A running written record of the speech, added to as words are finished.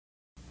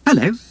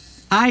Hello,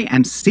 I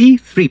am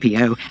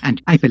C-3PO, and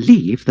I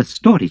believe the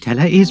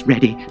storyteller is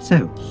ready,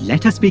 so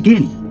let us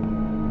begin.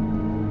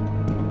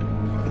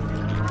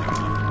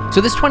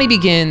 So this 20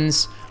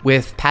 begins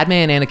with Padme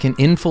and Anakin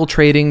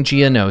infiltrating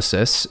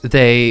Geonosis.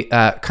 They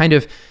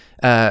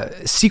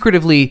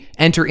secretively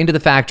enter into the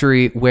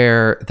factory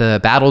where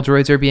the battle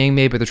droids are being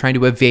made, but they're trying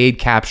to evade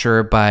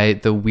capture by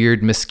the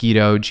weird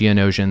mosquito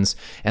Geonosians.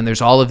 And there's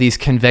all of these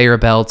conveyor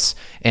belts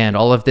and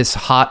all of this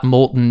hot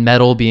molten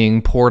metal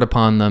being poured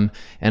upon them.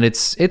 And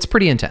it's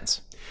pretty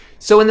intense.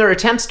 So in their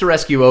attempts to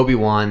rescue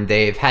Obi-Wan,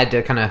 they've had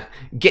to kind of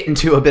get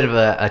into a bit of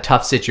a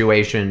tough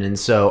situation. And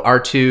so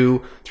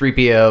R2,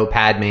 3PO,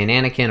 Padme, and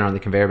Anakin are on the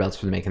conveyor belts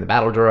for making the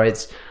battle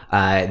droids.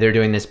 They're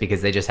doing this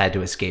because they just had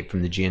to escape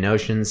from the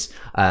Geonosians.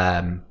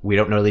 We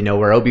don't really know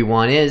where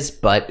Obi-Wan is,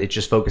 but it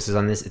just focuses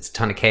on this. It's a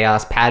ton of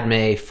chaos.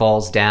 Padme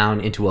falls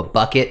down into a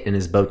bucket and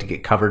is about to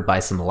get covered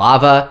by some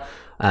lava.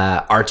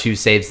 R2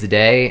 saves the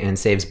day and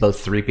saves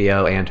both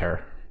 3PO and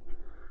her.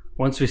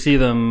 Once we see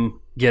them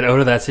get out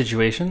of that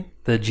situation,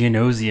 the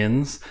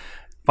Geonosians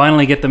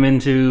finally get them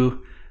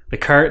into the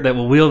cart that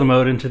will wheel them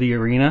out into the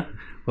arena,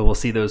 but we'll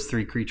see those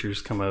three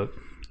creatures come out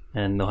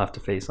and they'll have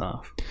to face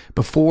off.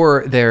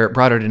 Before they're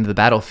brought out into the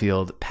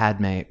battlefield,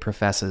 Padme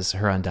professes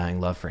her undying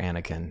love for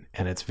Anakin,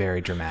 and it's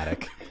very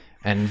dramatic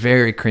and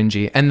very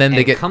cringy. And then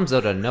It comes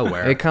out of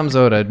nowhere. It comes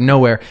out of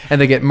nowhere, and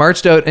they get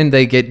marched out, and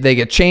they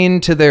get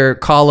chained to their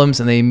columns,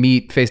 and they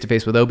meet face to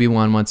face with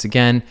Obi-Wan once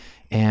again.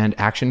 And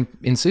action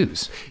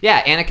ensues.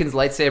 Yeah, Anakin's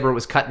lightsaber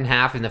was cut in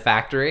half in the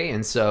factory,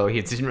 and so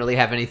he didn't really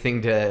have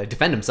anything to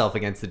defend himself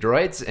against the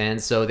droids,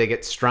 and so they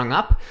get strung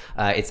up.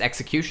 It's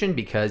execution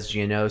because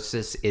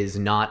Geonosis is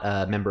not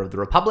a member of the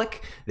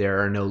Republic.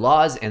 There are no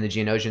laws, and the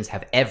Geonosians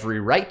have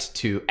every right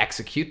to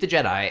execute the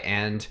Jedi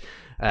and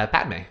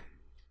Padme.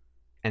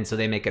 And so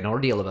they make an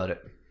ordeal about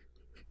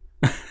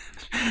it.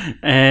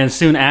 And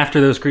soon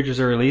after those creatures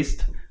are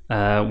released,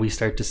 we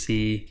start to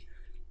see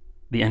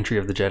the entry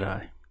of the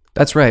Jedi.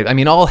 That's right. I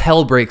mean, all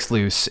hell breaks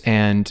loose,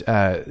 and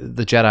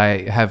the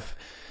Jedi have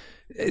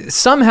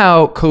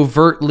somehow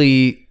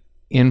covertly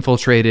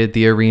infiltrated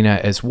the arena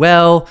as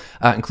well,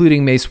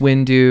 including Mace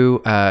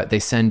Windu. They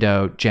send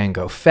out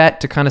Jango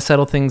Fett to kind of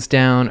settle things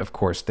down. Of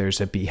course,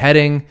 there's a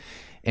beheading,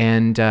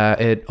 and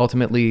it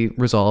ultimately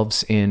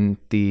resolves in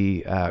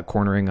the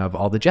cornering of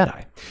all the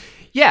Jedi.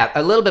 Yeah,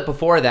 a little bit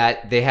before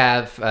that, they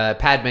have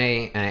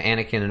Padme,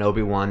 Anakin, and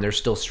Obi-Wan. They're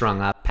still strung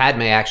up.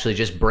 Padme actually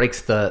just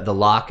breaks the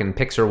lock and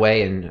picks her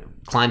way and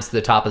climbs to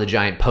the top of the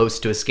giant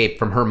post to escape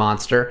from her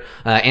monster.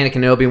 Anakin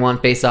and Obi-Wan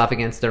face off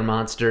against their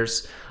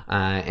monsters,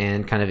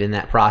 and kind of in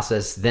that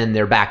process, then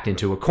they're backed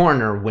into a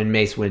corner when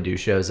Mace Windu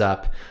shows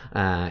up,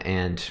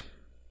 and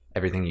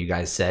everything you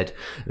guys said.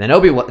 Then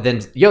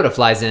Yoda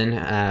flies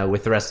in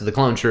with the rest of the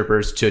clone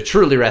troopers to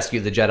truly rescue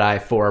the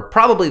Jedi for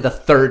probably the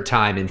third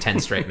time in 10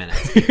 straight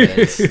minutes.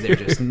 Because they're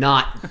just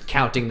not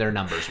counting their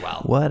numbers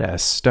well. What a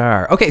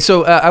star. Okay,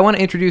 so I want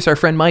to introduce our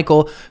friend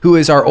Michael, who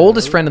is our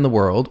oldest friend in the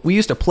world. We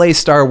used to play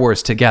Star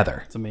Wars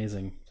together. It's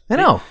amazing. I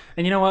know.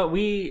 And you know what?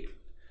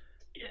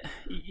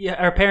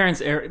 Our parents,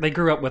 they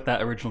grew up with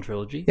that original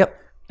trilogy. Yep.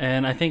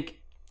 And I think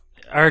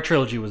our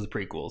trilogy was the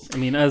prequels. I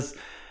mean,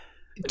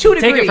 To a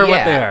degree, take it for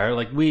what they yeah. are.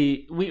 Like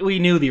we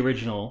knew the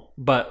original,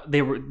 but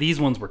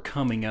these ones were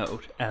coming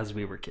out as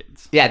we were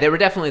kids. Yeah, they were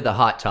definitely the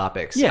hot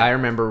topics. Yeah. I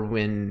remember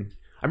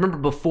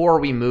before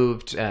we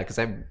moved, because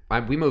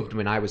we moved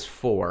when I was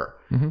 4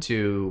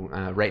 to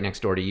right next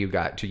door to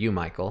you,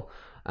 Michael.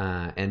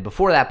 And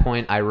before that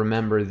point, I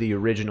remember the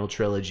original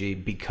trilogy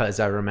because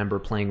I remember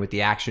playing with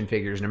the action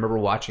figures, and I remember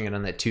watching it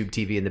on that tube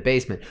TV in the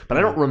basement. But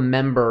I don't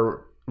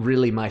remember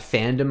really my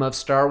fandom of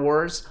Star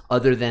Wars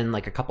other than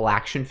like a couple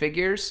action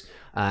figures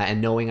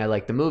and knowing I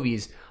like the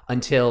movies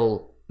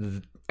until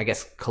I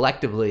guess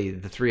collectively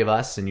the three of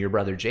us and your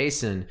brother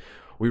Jason,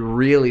 we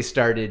really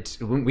started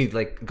when we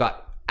like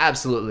got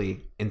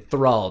absolutely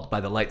enthralled by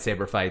the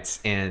lightsaber fights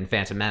and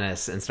Phantom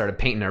Menace and started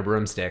painting our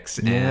broomsticks.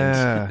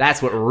 And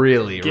that's what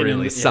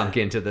really sunk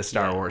into the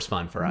Star Wars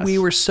fun for us. We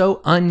were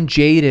so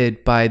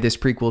unjaded by this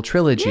prequel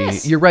trilogy.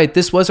 Yes. You're right.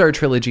 This was our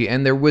trilogy,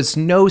 and there was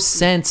no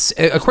sense,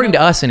 according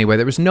to us anyway,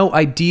 there was no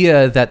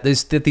idea that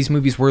these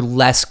movies were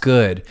less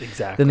good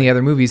than the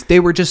other movies. They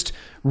were just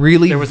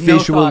really There was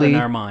visually no thought in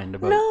our mind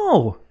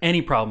about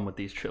any problem with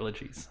these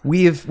trilogies.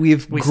 We have We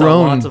grown.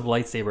 saw lots of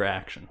lightsaber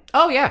action.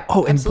 Oh yeah.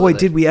 Oh, and absolutely. boy,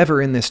 did we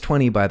ever in this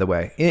 20, by the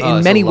way. In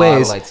It's many a lot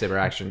ways, of lightsaber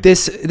action.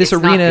 this it's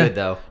arena. not good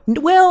though.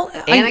 Well,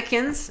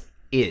 Anakin's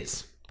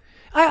is.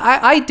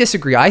 I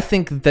disagree. I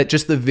think that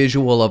just the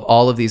visual of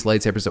all of these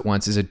lightsabers at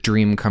once is a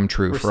dream come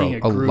true We're for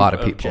seeing a lot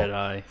of people.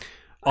 Jedi.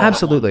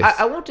 Absolutely.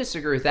 I won't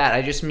disagree with that.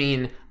 I just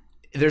mean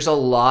there's a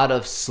lot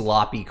of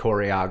sloppy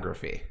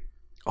choreography.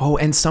 Oh,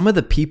 and some of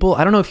the people,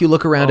 I don't know if you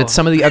look around at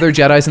some of the other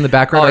Jedis in the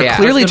background, Oh, yeah. are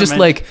clearly I was just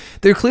gonna like,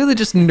 they're clearly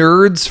just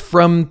nerds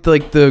from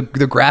like the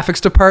graphics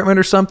department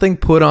or something,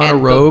 put on And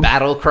a robe. the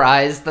battle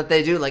cries that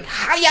they do, like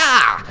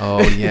 "Hiya!"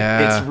 Oh,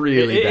 yeah. It's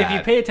really If bad.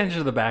 you pay attention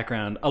to the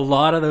background, a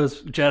lot of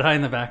those Jedi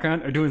in the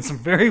background are doing some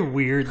very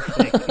weird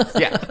things.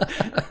 Yeah.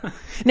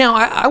 Now,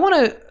 I want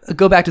to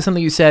go back to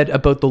something you said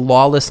about the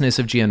lawlessness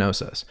of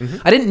Geonosis.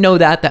 I didn't know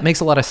that. That makes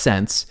a lot of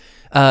sense.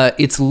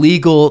 It's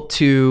legal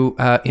to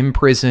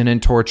imprison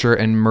and torture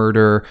and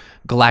murder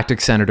galactic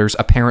senators,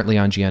 apparently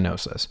on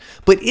Geonosis.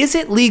 But is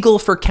it legal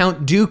for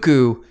Count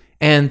Dooku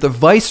and the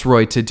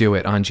Viceroy to do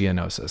it on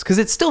Geonosis? Because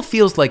it still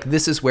feels like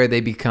this is where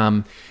they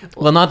become...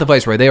 Well, not the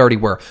Viceroy. They already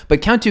were.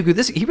 But Count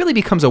Dooku, he really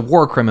becomes a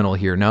war criminal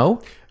here,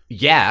 no?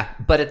 Yeah,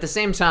 but at the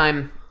same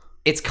time,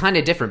 it's kind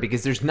of different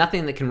because there's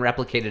nothing that can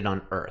replicate it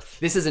on Earth.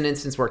 This is an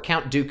instance where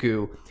Count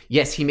Dooku,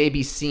 yes, he may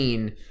be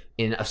seen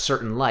in a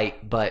certain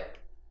light, but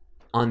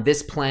on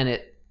this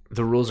planet,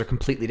 the rules are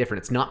completely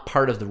different. It's not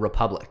part of the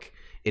Republic.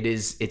 It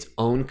is its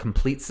own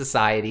complete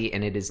society,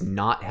 and it is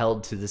not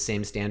held to the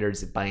same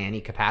standards by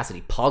any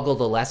capacity. Poggle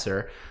the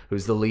Lesser,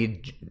 who's the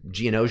lead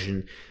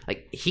Geonosian,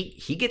 like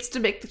he gets to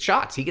make the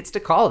shots. He gets to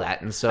call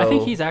that, and so I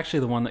think he's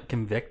actually the one that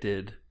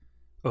convicted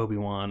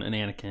Obi-Wan and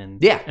Anakin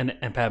Yeah.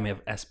 and Padme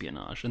of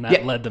espionage, and that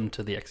Yeah. led them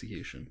to the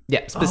execution.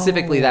 Yeah,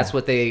 specifically, that's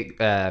what they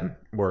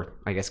were,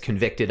 I guess,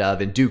 convicted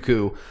of. And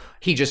Dooku,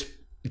 he just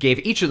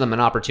gave each of them an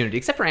opportunity,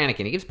 except for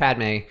Anakin. He gives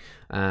Padme.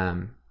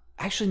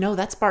 Actually, no,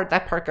 that part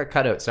got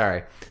cut out.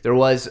 Sorry, there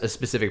was a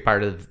specific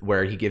part of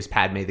where he gives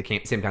Padme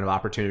the same kind of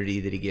opportunity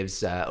that he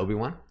gives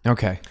Obi-Wan.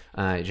 Okay.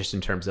 Just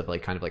in terms of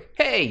like, kind of like,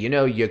 hey,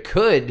 you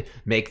could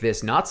make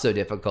this not so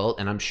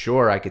difficult, and I'm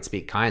sure I could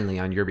speak kindly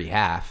on your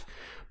behalf,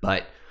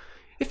 but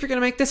if you're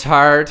going to make this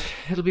hard,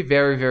 it'll be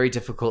very, very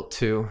difficult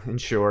to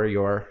ensure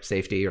your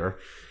safety.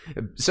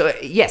 So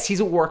yes,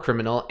 he's a war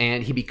criminal,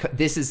 and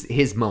this is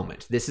his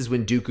moment. This is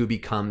when Dooku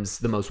becomes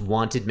the most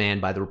wanted man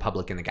by the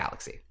Republic in the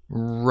galaxy,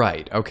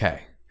 Right.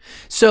 Okay.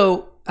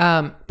 So,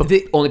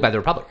 only by the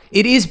Republic.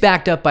 it is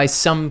backed up by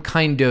some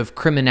kind of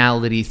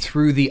criminality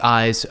through the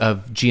eyes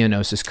of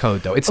Geonosis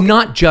Code, though. It's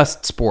not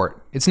just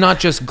sport. It's not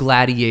just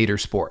gladiator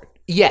sport.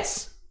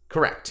 Yes,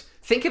 correct.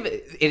 Think of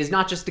it. It is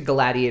not just a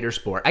gladiator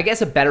sport. I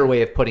guess a better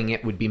way of putting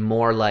it would be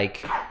more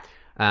like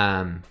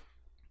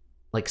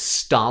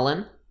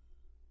Stalin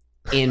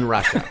in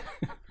Russia.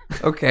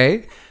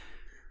 Okay.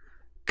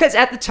 Because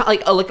at the time,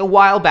 like a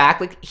while back,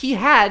 like he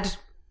had,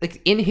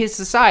 like in his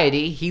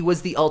society, he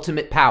was the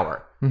ultimate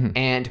power,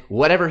 and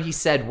whatever he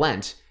said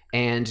went,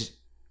 and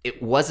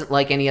it wasn't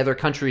like any other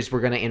countries were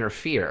going to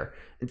interfere.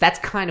 That's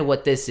kind of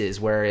what this is,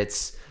 where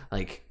it's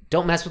like,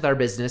 don't mess with our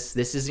business.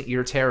 This isn't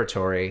your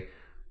territory.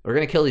 We're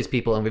going to kill these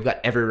people, and we've got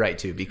every right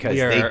to, because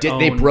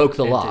they broke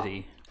the law.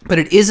 But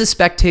it is a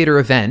spectator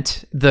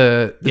event.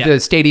 The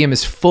stadium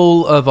is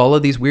full of all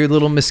of these weird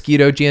little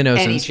mosquito Geonosins.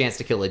 Any chance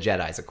to kill a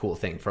Jedi is a cool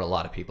thing for a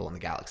lot of people in the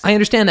galaxy. I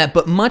understand that,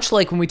 but much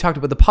like when we talked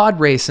about the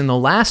pod race in the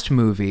last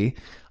movie,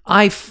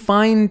 I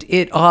find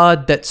it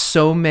odd that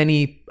so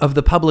many of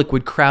the public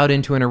would crowd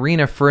into an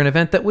arena for an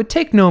event that would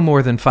take no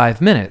more than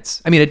 5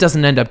 minutes. I mean, it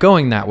doesn't end up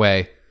going that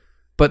way,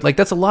 but like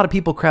that's a lot of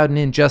people crowding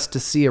in just to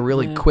see a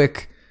really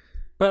quick.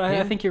 But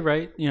I think you're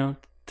right.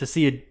 To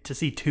see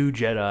two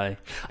Jedi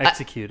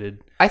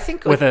executed, I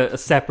think with a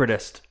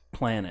separatist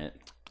planet.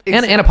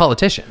 And a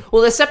politician.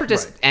 Well, the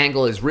separatist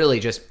angle is really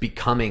just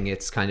becoming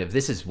its kind of,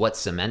 this is what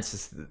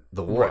cements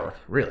the war,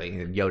 really.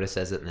 And Yoda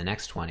says it in the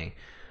next 20.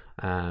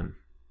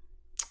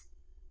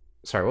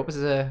 Sorry, what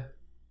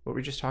were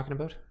we just talking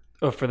about?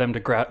 Oh, for them to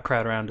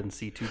crowd around and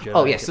see two Jedi.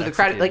 Oh, yeah, get so the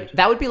crowd, executed. like,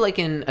 that would be like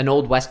in an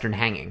old Western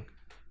hanging.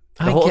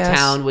 The I whole guess.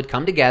 town would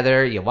come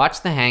together, you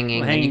watch the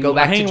hanging, then you go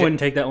back hanging to... wouldn't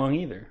take that long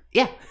either.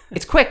 Yeah,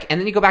 it's quick, and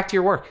then you go back to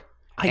your work.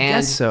 I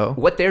guess so.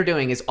 What they're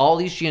doing is all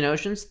these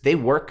Geonosians, they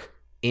work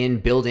in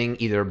building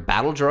either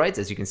battle droids,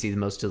 as you can see,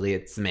 mostly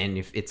it's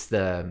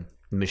the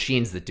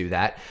machines that do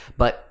that,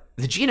 but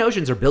the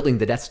Geonosians are building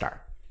the Death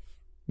Star.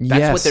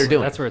 That's what they're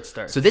doing. That's where it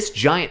starts. So this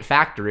giant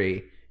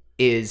factory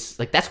is,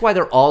 like, that's why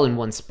they're all in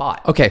one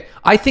spot. Okay,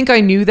 I think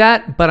I knew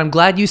that, but I'm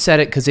glad you said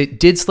it because it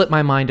did slip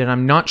my mind, and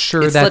I'm not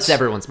sure It that's slips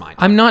everyone's mind.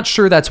 I'm not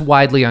sure that's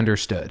widely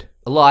understood.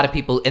 A lot of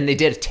people, and they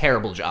did a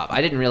terrible job.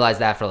 I didn't realize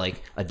that for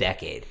like a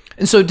decade.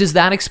 And so, does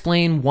that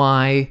explain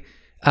why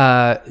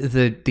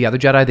the other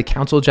Jedi, the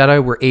Council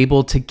Jedi, were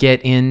able to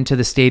get into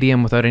the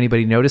stadium without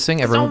anybody noticing?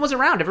 No one was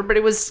around. Everybody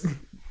was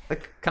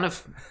like kind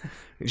of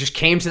just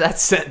came to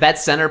that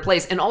center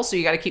place. And also,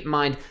 you got to keep in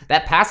mind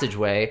that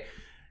passageway.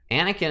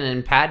 Anakin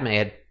and Padme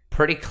had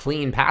pretty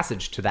clean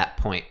passage to that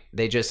point.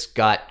 They just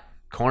got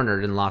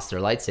cornered and lost their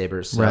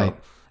lightsabers. So. Right.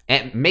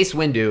 And Mace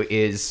Windu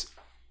is,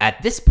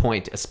 at this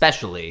point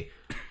especially,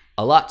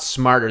 a lot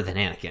smarter than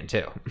Anakin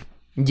too.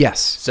 Yes.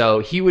 So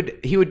he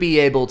would be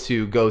able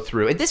to go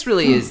through, and this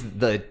really is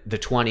the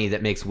 20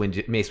 that makes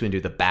Mace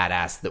Windu the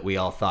badass that we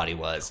all thought he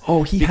was.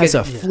 Oh, he has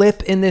a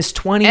flip in this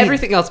 20.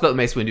 Everything else about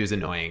Mace Windu is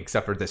annoying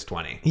except for this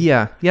 20.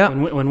 Yeah. Yeah.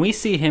 when we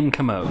see him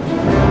come out,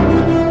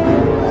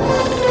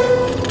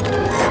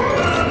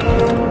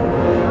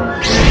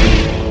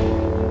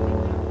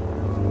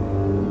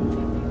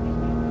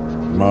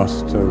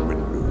 Master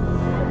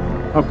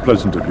Windu. How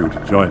pleasant of you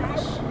to join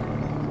us.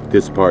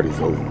 This party's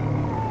over.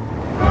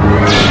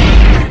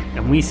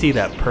 And we see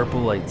that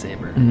purple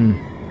lightsaber.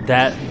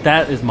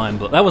 That is mind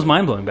blowing. That was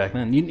mind blowing back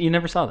then. You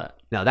never saw that.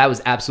 No, that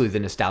was absolutely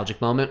the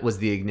nostalgic moment. Was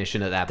the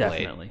ignition of that blade?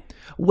 Definitely.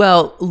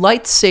 Well,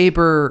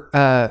 lightsaber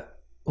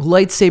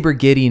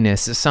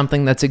giddiness is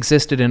something that's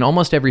existed in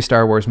almost every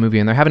Star Wars movie,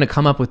 and they're having to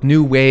come up with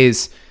new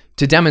ways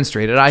to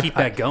demonstrate it. Keep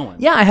that going.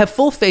 Yeah, I have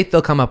full faith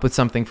they'll come up with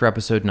something for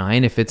Episode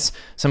 9. If it's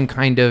some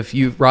kind of,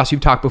 Ross, you've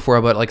talked before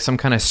about like some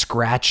kind of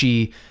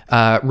scratchy,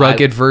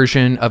 rugged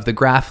version of the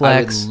Graflex.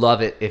 I would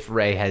love it if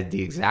Rey had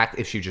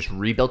if she just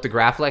rebuilt the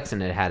Graflex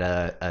and it had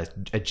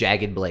a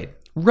jagged blade.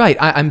 Right.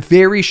 I'm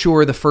very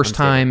sure the first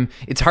time,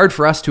 it's hard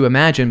for us to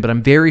imagine, but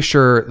I'm very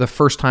sure the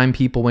first time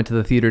people went to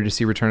the theater to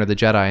see Return of the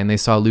Jedi and they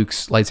saw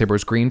Luke's lightsaber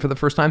was green for the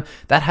first time,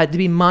 that had to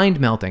be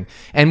mind-melting.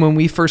 And when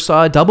we first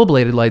saw a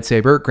double-bladed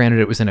lightsaber,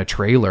 granted it was in a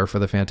trailer for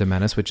The Phantom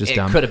Menace, which is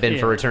dumb. It could have been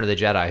for Return of the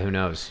Jedi, who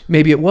knows?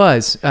 Maybe it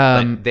was.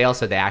 But they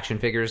also had the action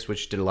figures,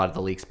 which did a lot of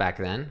the leaks back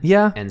then.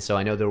 Yeah. And so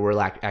I know there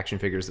were action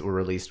figures that were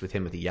released with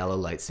him with a yellow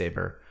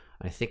lightsaber.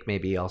 I think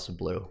maybe also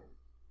blue.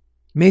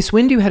 Mace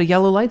Windu had a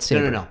yellow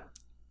lightsaber. No.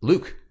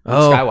 Luke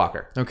Oh.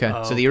 Skywalker. Okay.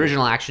 So the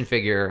original action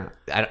figure,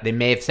 they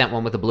may have sent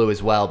one with the blue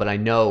as well, but I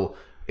know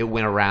it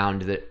went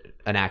around that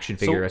an action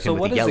figure of him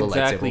with a yellow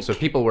lightsaber. So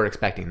people were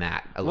expecting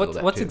that a little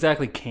bit. What's too.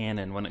 exactly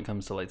canon when it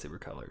comes to lightsaber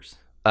colors?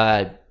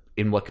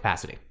 In what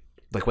capacity?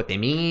 Like what they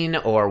mean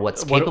or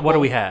what's capable? What do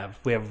we have?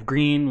 We have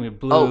green, we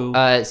have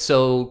blue.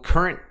 So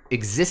current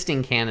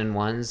existing canon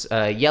ones,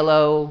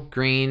 yellow,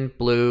 green,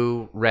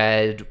 blue,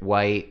 red,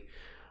 white,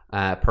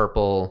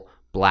 purple,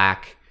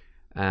 black.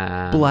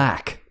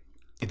 Black.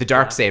 The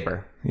dark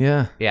saber.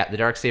 Yeah. Yeah, the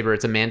dark saber.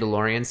 It's a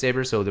Mandalorian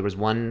saber. So there was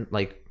one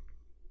like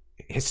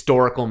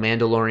historical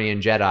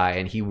Mandalorian Jedi,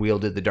 and he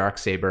wielded the dark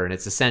saber, and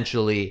it's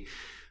essentially,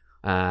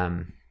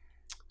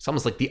 it's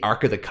almost like the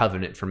Ark of the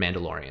Covenant for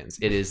Mandalorians.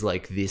 It is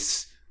like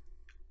this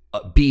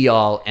be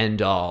all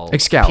end all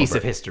Excalibur. Piece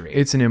of history.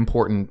 It's an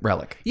important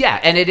relic. Yeah,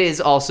 and it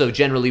is also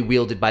generally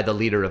wielded by the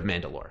leader of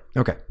Mandalore.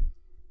 Okay.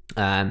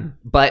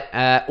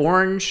 But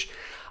orange.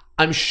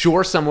 I'm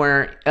sure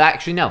somewhere.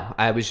 Actually, no.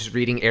 I was just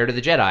reading Heir to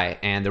the Jedi,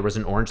 and there was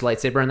an orange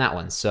lightsaber in that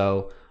one.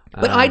 So,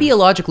 but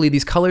ideologically,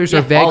 these colors are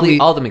yeah, vaguely.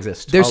 all of them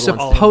exist. They're All the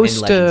ones supposed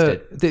in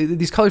Legends to. did.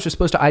 These colors are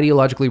supposed to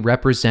ideologically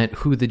represent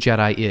who the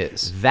Jedi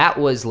is. That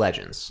was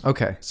Legends.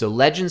 Okay. So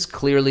Legends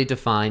clearly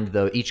defined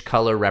each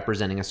color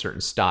representing a certain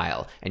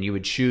style, and you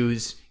would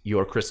choose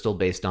your crystal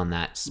based on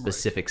that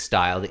specific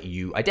style that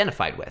you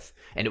identified with,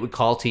 and it would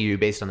call to you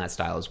based on that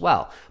style as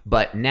well.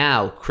 But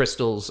now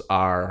crystals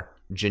are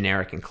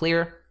generic and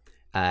clear.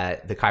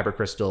 The Kyber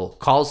crystal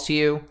calls to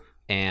you,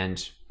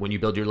 and when you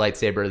build your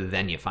lightsaber,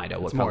 then you find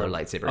out what color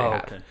lightsaber you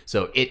have. Okay.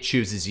 So it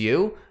chooses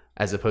you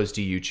as opposed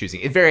to you choosing.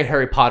 It's very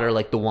Harry Potter,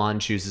 like the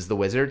wand chooses the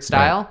wizard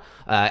style.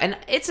 Right. And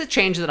it's a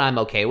change that I'm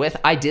okay with.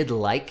 I did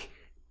like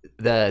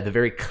the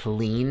very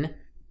clean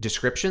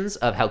descriptions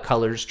of how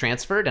colors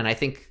transferred, and I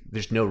think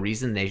there's no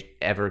reason they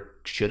ever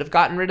should have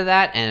gotten rid of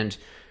that. And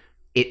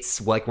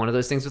it's like one of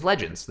those things with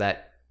Legends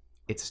that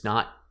it's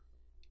not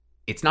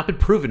been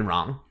proven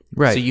wrong.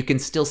 Right. So you can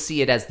still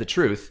see it as the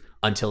truth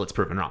until it's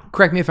proven wrong.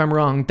 Correct me if I'm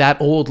wrong. That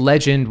old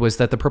legend was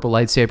that the purple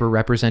lightsaber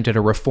represented a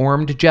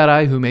reformed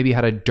Jedi who maybe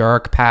had a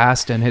dark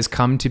past and has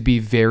come to be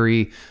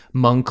very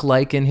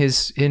monk-like in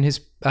his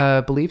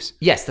beliefs.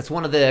 Yes, that's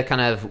one of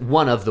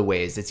the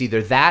ways. It's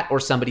either that or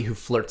somebody who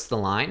flirts the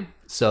line.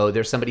 So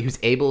there's somebody who's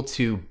able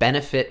to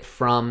benefit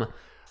from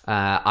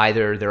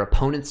either their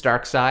opponent's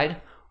dark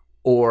side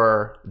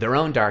or their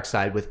own dark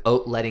side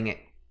without letting it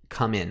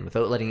come in,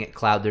 without letting it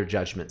cloud their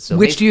judgment. So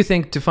which do you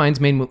think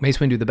defines Mace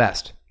Windu the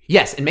best?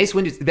 Yes, and Mace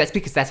Windu, that's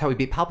because that's how he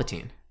beat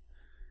Palpatine.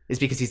 Is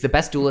because he's the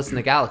best duelist in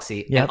the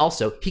galaxy, Yep. and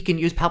also he can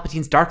use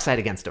Palpatine's dark side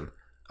against him.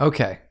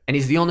 Okay. And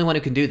he's the only one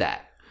who can do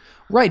that.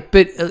 Right,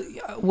 but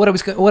what I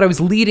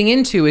was leading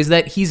into is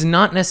that he's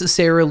not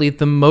necessarily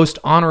the most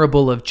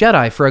honorable of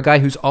Jedi for a guy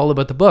who's all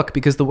about the book,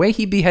 because the way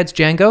he beheads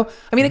Jango,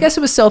 I mean, I guess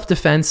it was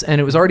self-defense,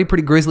 and it was already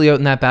pretty grisly out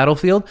in that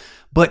battlefield,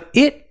 but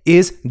it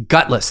is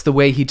gutless the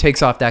way he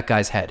takes off that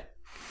guy's head.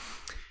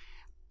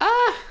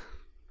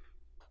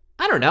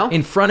 I don't know.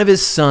 In front of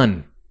his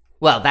son.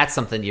 Well, that's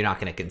something you're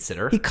not going to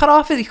consider. He could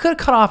have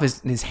cut off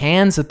his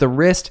hands at the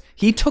wrist.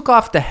 He took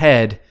off the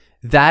head.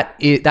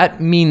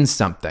 That means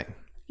something.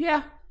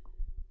 Yeah.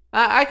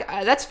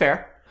 I that's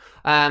fair.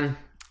 I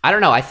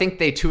don't know. I think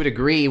they, to a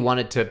degree,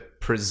 wanted to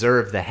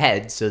preserve the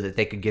head so that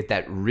they could get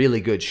that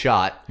really good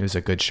shot It was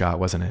a good shot,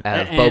 wasn't it?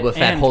 of Boba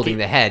Fett holding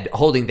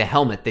the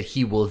helmet that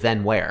he will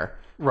then wear.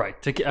 Right.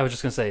 I was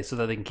just going to say, so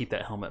that they can keep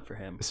that helmet for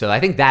him. So I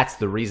think that's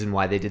the reason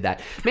why they did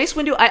that. Mace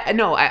Windu,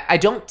 I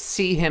don't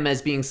see him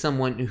as being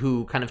someone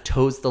who kind of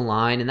toes the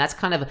line, and that's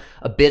kind of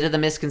a bit of the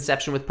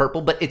misconception with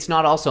Purple, but it's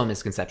not also a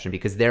misconception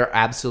because they're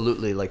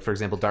absolutely, like, for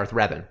example, Darth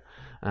Revan.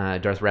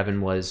 Darth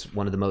Revan was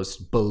one of the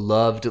most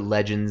beloved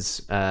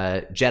legends,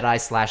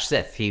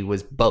 Jedi/Sith. He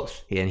was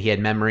both, and he had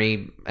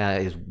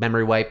his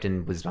memory wiped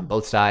and was on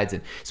both sides,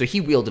 and so he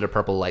wielded a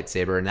purple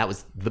lightsaber, and that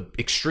was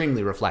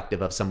extremely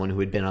reflective of someone who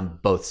had been on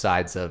both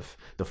sides of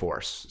the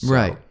Force. So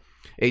Right.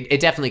 It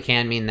definitely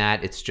can mean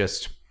that. It's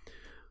just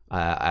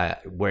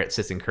where it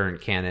sits in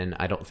current canon.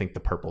 I don't think the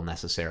purple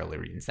necessarily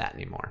means that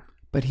anymore.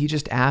 But he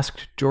just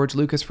asked George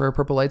Lucas for a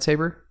purple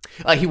lightsaber?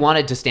 He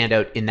wanted to stand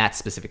out in that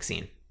specific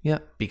scene. Yeah.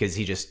 Because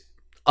he just,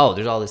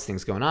 there's all these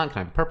things going on. Can I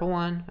have a purple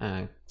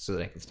one so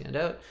that I can stand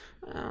out?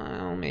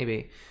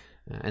 Maybe.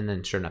 And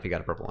then sure enough, he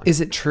got a purple one.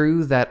 Is it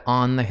true that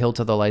on the hilt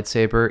of the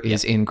lightsaber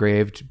is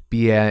engraved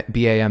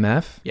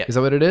BAMF? Yeah. Is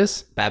that what it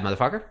is? Bad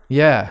motherfucker?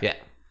 Yeah. Yeah.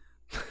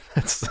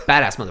 That's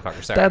Badass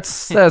motherfucker, sorry. that's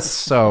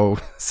so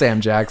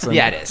Sam Jackson.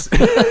 Yeah, it is.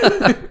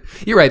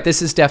 You're right.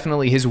 This is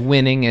definitely his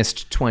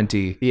winningest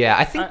 20. Yeah,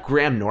 I think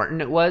Graham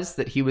Norton it was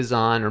that he was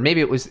on, or maybe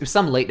it was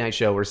some late night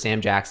show where Sam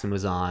Jackson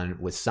was on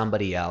with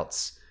somebody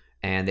else,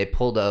 and they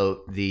pulled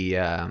out the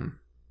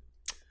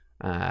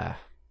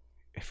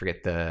I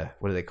forget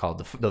what are they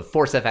called, the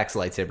Force FX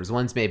lightsabers.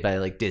 One's made by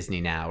like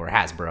Disney now or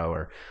Hasbro,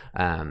 or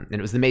and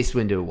it was the Mace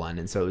Windu one,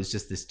 and so it was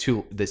just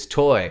this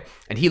toy,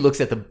 and he looks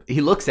at it,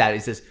 he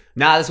says,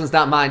 "Nah, this one's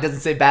not mine.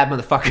 Doesn't say bad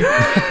motherfucker."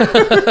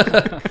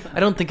 I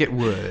don't think it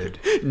would.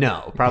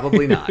 No,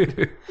 probably not.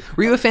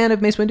 Were you a fan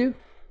of Mace Windu?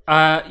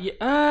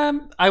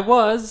 I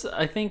was.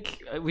 I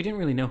think we didn't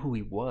really know who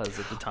he was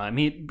at the time.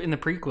 In the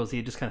prequels, he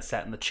had just kind of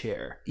sat in the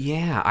chair.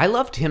 Yeah, I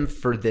loved him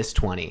for this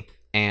 20,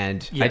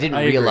 and Yeah, I didn't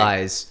I agree.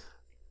 realize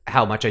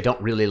how much I don't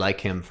really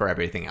like him for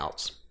everything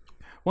else.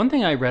 One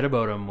thing I read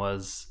about him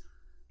was,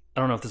 I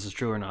don't know if this is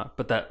true or not,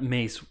 but that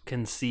Mace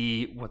can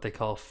see what they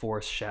call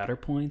Force shatter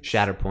points.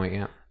 Shatterpoint,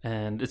 yeah.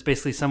 And it's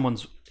basically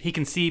he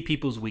can see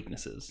people's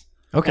weaknesses.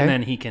 Okay. And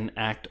then he can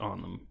act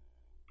on them.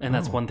 And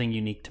that's one thing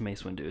unique to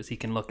Mace Windu, is he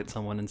can look at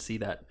someone and see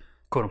that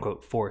quote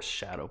unquote Force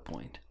shadow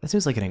point. That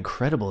seems like an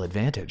incredible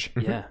advantage.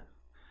 Yeah.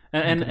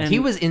 And He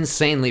was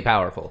insanely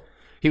powerful.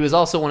 He was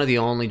also one of the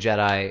only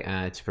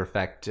Jedi to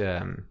perfect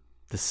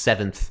the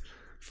seventh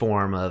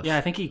form of... Yeah,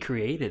 I think he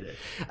created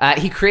it.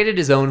 he created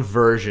his own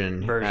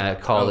version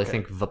called, I okay.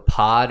 think,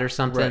 Vapod or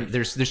something. Right.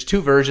 There's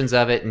two versions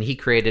of it, and he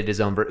created his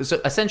own version.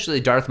 So essentially,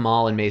 Darth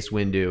Maul and Mace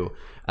Windu,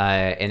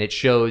 and it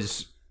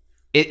shows...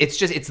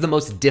 It's the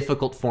most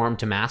difficult form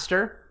to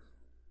master,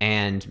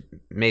 and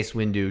Mace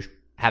Windu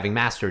having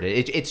mastered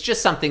it. It's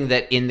just something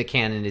that in the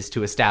canon is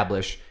to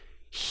establish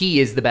he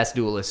is the best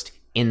duelist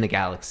in the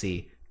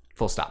galaxy,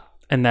 full stop.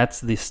 And that's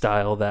the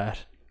style that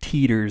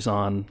teeters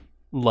on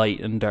light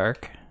and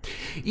dark.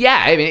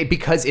 Yeah, I mean,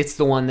 because it's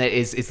the one that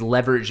is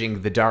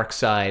leveraging the dark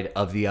side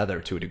of the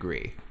other to a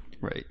degree.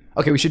 Right.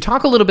 Okay, we should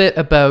talk a little bit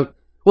about...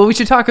 Well, we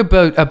should talk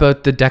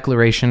about the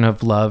declaration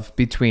of love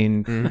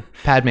between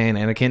Padme and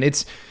Anakin.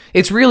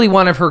 It's really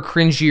one of her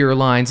cringier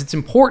lines. It's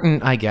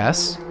important, I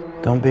guess.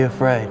 Don't be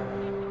afraid.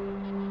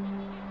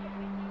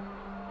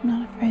 I'm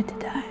not afraid to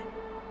die.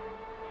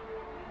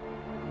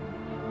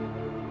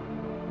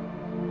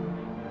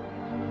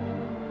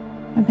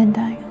 I've been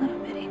dying a little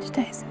bit each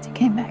day since you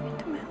came back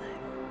into my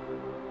life.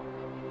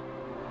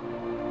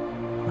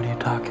 What are you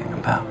talking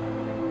about?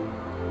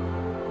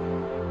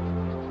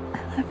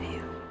 I love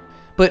you.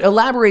 But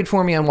elaborate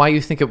for me on why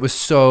you think it was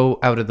so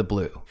out of the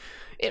blue.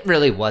 It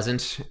really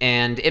wasn't,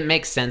 and it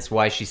makes sense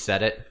why she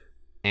said it.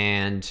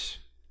 And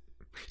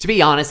to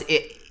be honest,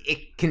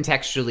 it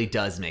contextually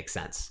does make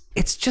sense.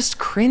 It's just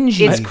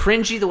cringy. It's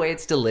cringy the way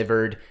it's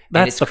delivered. and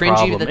That's it's the cringy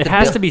problem. that It the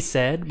has bill- to be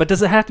said, but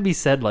does it have to be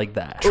said like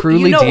that?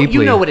 Truly, you know, deeply.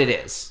 You know what it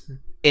is.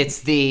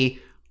 It's the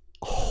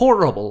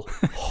horrible,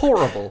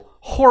 horrible,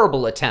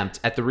 horrible attempt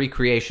at the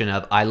recreation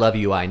of "I love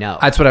you, I know."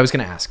 That's what I was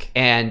going to ask.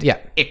 And Yeah.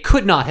 it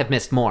could not have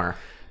missed more,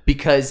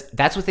 because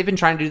that's what they've been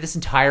trying to do this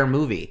entire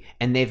movie,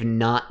 and they've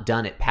not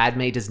done it.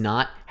 Padme does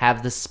not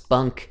have the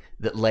spunk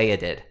that Leia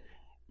did,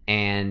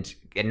 and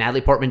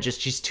Natalie Portman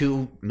she's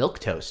too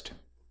milquetoast.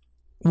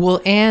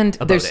 Well, and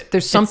it.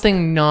 there's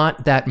something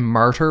not that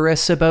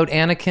martyrous about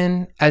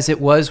Anakin as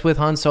it was with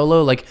Han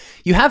Solo. Like,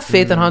 you have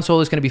faith that Han Solo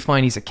is going to be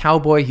fine. He's a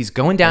cowboy. He's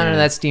going down into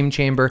that steam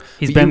chamber.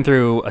 He's But been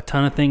through a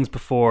ton of things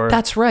before.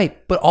 That's right.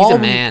 But a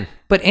man.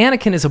 But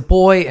Anakin is a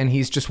boy, and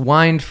he's just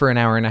whined for an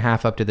hour and a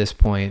half up to this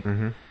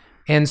point.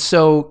 And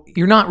so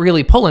you're not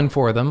really pulling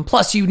for them.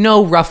 Plus, you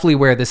know roughly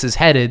where this is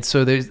headed.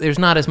 So there's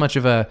not as much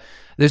at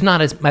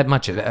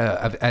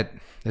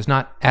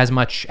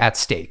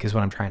stake, is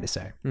what I'm trying to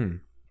say.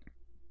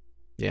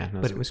 Yeah,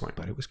 no, But it was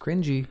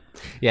cringy.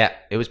 Yeah,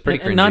 it was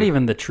pretty and cringy. not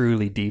even the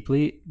truly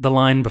deeply. The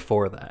line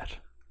before that.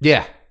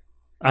 Yeah,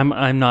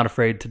 I'm not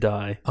afraid to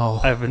die.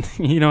 Oh. I've been,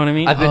 you know what I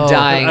mean? I've been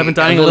dying. I've been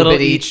dying a little bit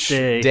each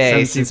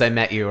day since I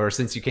met you, or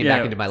since you came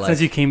back into my life.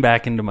 Since you came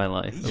back into my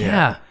life.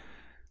 Yeah.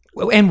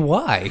 And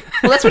why?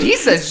 Well, that's what he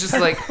says. Just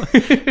like,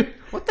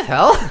 what the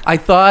hell? I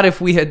thought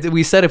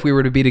we said if we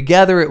were to be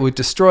together, it would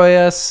destroy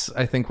us.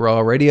 I think we're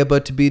already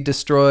about to be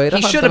destroyed.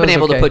 He should have been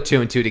able to put two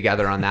and two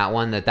together on that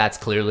one. That's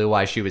clearly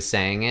why she was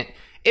saying it.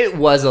 It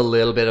was a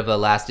little bit of a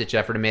last-ditch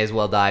effort. It may as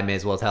well die, may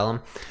as well tell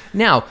him.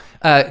 Now,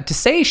 to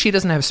say she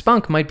doesn't have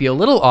spunk might be a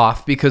little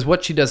off because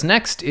what she does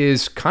next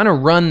is kind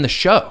of run the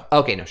show.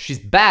 Okay, no, she's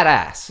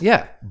badass.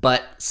 Yeah.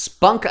 But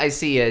spunk I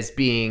see as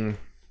being,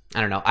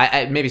 I don't know,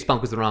 I maybe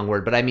spunk was the wrong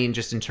word, but I mean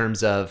just in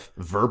terms of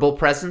verbal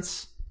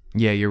presence.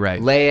 Yeah, you're right.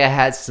 Leia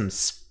has some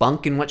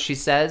spunk in what she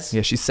says.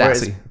 Yeah, she's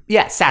sassy.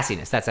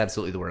 Sassiness. That's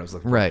absolutely the word I was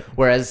looking for. Right.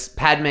 Whereas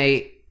Padme,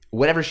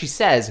 whatever she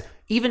says,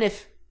 even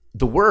if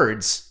the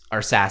words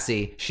are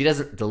sassy, she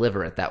doesn't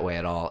deliver it that way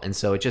at all. And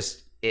so it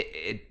just,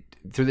 it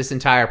through this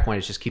entire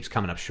point, it just keeps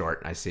coming up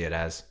short. I see it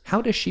as.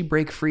 How does she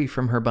break free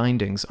from her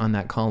bindings on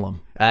that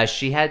column?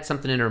 She had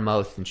something in her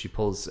mouth and she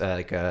pulls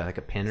like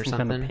a pin or Some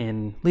something. kind of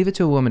pin. Leave it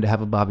to a woman to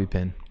have a bobby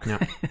pin. No.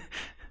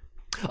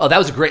 Oh, that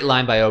was a great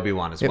line by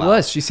Obi-Wan as well. It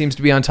was. She seems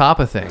to be on top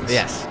of things.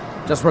 Yes.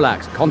 Just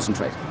relax,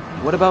 concentrate.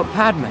 What about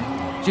Padme?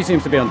 She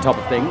seems to be on top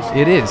of things.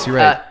 It is. You're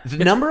right.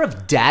 The number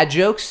of dad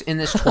jokes in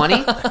this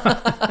 20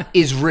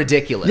 is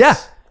ridiculous. Yeah.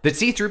 The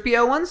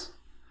C-3PO ones?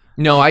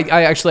 No, I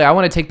actually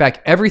want to take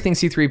back everything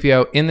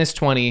C-3PO in this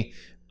 20.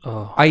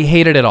 Oh. I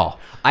hated it all.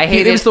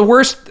 It was the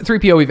worst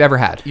 3PO we've ever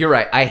had. You're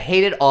right. I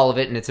hated all of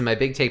it, and it's in my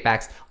big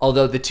takebacks.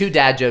 Although the two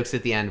dad jokes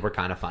at the end were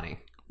kind of funny.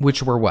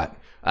 Which were what?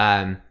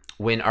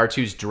 When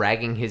R2's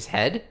dragging his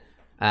head.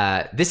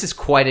 This is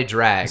quite a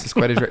drag.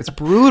 It's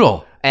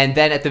brutal. And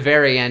then at the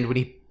very end, when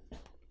he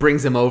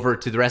brings him over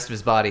to the rest of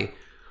his body,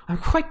 I'm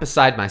quite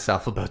beside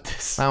myself about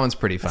this. That one's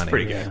pretty funny. That's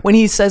pretty good. When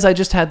he says, I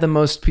just had the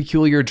most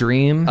peculiar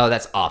dream. Oh,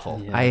 that's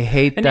awful. Yeah. I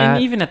hate that.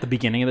 And even at the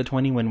beginning of the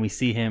 20, when we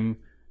see him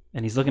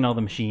and he's looking at all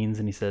the machines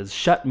and he says,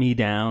 shut me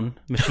down.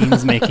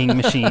 Machines making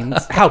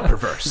machines. How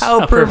perverse.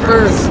 How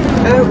perverse.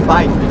 Oh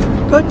my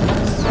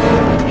goodness.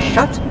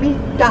 Shut me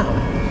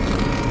down.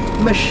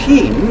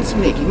 Machines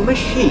making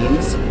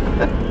machines.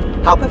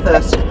 How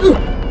perverse.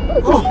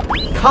 Oh,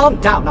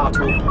 calm down,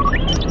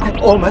 R2. I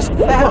almost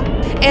fell.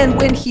 And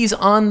when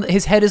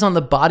his head is on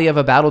the body of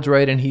a battle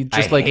droid and he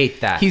just I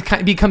hate that. he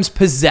kind of becomes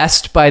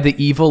possessed by the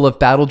evil of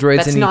battle droids.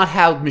 That's not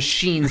how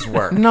machines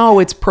work. No,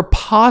 it's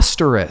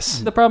preposterous.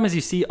 The problem is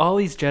you see all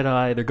these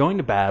Jedi, they're going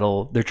to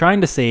battle, they're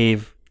trying to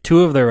save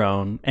two of their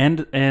own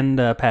and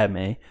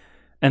Padme,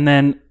 and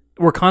then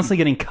we're constantly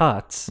getting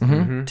cuts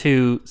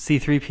to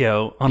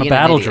C-3PO on Being a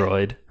battle an idiot.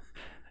 droid,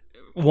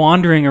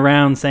 wandering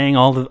around saying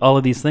all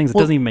of these things. It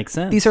doesn't even make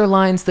sense. These are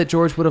lines that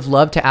George would have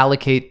loved to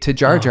allocate to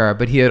Jar Jar,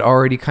 but he had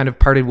already kind of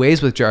parted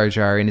ways with Jar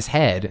Jar in his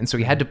head, and so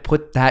he had to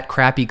put that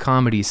crappy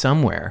comedy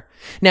somewhere.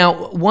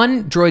 Now,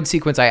 one droid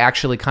sequence I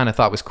actually kind of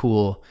thought was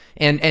cool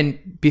and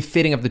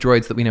befitting of the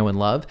droids that we know and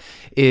love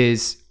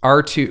is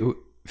R2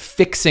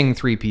 fixing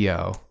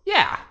 3PO.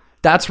 Yeah.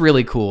 That's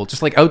really cool.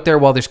 Just like out there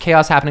while there's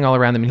chaos happening all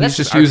around them, and he's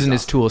just using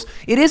his tools.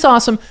 It is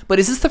awesome, but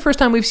is this the first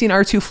time we've seen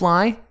R2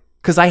 fly?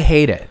 Because I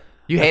hate it.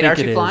 You hate I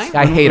think R2 it flying? is.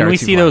 I hate when R2 we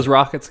see flying. those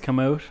rockets come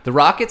out. The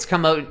rockets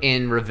come out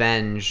in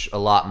Revenge a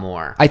lot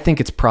more. I think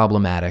it's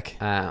problematic.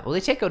 Well,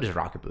 they take out his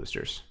rocket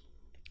boosters.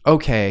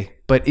 Okay,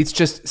 but it's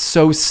just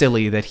so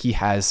silly that he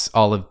has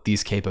all of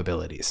these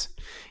capabilities.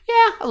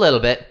 Yeah, a little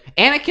bit.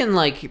 Anakin,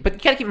 but you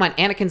gotta keep in mind,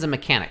 Anakin's a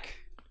mechanic.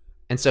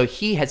 And so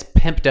he has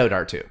pimped out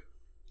R2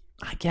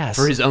 I guess.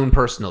 for his own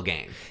personal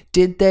gain.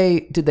 Did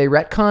they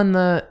retcon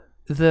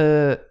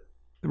the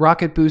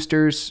rocket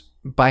boosters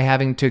by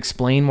having to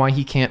explain why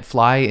he can't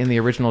fly in the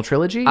original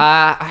trilogy?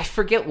 I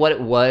forget what it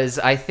was.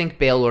 I think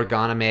Bail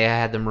Organa may have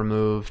had them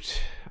removed.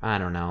 I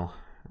don't know.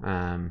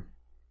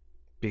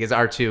 Because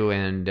R2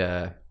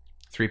 and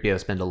 3PO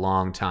spend a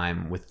long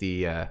time with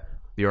the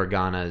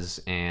Organas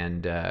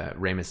and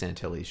Ramus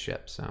Antilles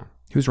ship. So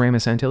Who's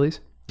Ramus Antilles?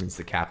 he's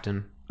the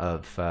captain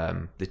of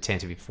the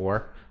Tantive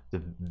 4.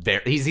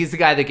 He's the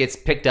guy that gets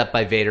picked up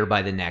by Vader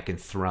by the neck and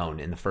thrown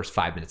in the first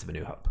 5 minutes of A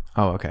New Hope.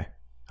 Oh, okay.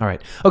 All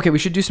right. Okay, we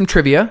should do some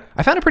trivia.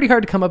 I found it pretty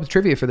hard to come up with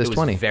trivia for this It was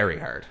 20. very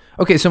hard.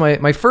 Okay, so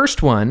my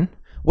first one,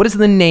 what is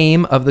the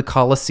name of the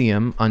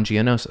Colosseum on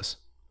Geonosis?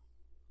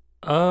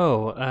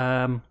 Oh,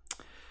 I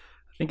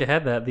think I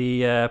had that.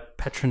 The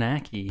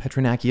Petronaki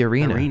Petronaki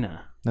Arena.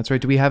 Arena. That's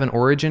right. Do we have an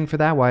origin for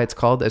that? Why it's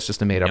called? It's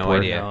just a made-up No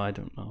word. idea. No, I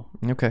don't know.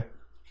 Okay.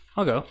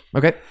 I'll go.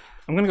 Okay.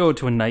 I'm going to go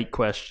to a night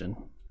question.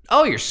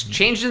 Oh, you're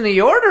changing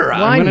the order.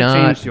 Why gonna not?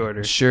 change the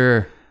order.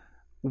 Sure.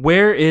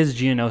 Where is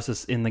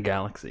Geonosis in the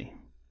galaxy?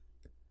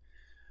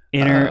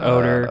 Inner,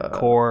 outer,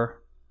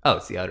 core. Oh,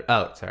 it's the outer.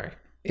 Oh, sorry.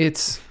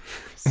 It's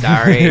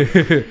Sorry.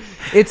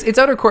 it's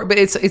outer core, but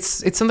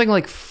it's something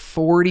like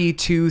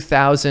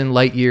 42,000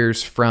 light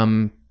years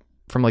from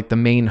like the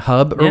main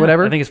hub or Yeah,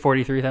 wody. I think it's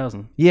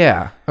 43,000.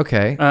 Yeah.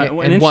 Okay. an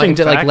and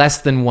interesting like fact-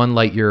 less than 1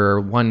 light year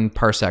or 1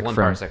 parsec One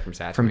from parsec from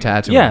Tatooine. from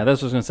Tatooine. Yeah,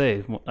 that's what I was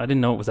going to say. I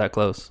didn't know it was that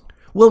close.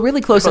 Well,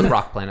 really close. Both And,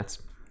 rock planets.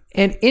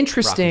 and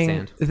interesting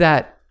sand.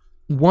 that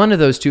one of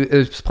those two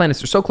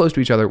planets are so close to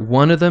each other.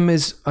 One of them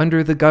is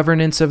under the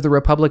governance of the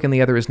Republic, and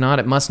the other is not.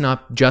 It must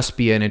not just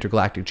be an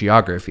intergalactic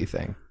geography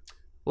thing.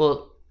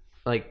 Well,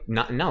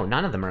 none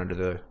of them are under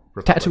the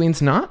Republic.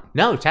 Tatooine's not.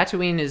 No,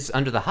 Tatooine is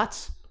under the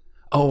Hutts.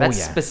 Oh, That's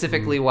yeah.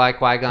 specifically why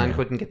Qui-Gon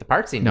couldn't get the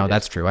parts he needed. No,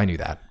 that's true. I knew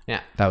that.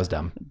 Yeah. That was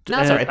dumb. No,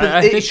 that's all right. But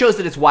I it think- shows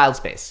that it's wild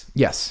space.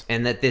 Yes.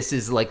 And that this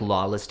is like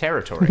lawless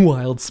territory.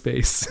 Wild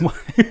space.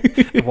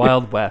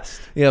 Wild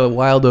West. Yeah, the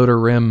wild outer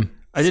rim.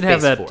 I did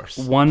have Space that Force.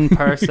 1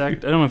 parsec. I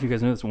don't know if you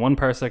guys know this. 1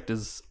 parsec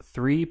is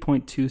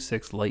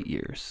 3.26 light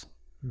years.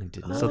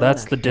 So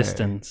that's the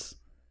distance.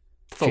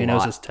 That's a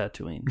lot. Geonosis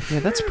Tatooine.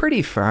 Yeah, that's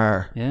pretty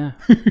far. Yeah.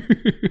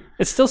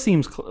 It still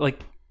seems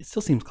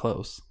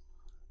close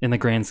in the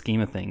grand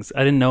scheme of things. I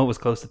didn't know it was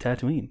close to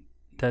Tatooine.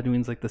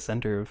 Tatooine's like the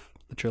center of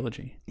the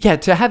trilogy. Yeah,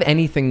 to have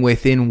anything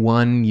within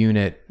 1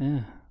 unit Yeah.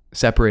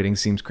 separating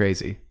seems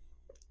crazy.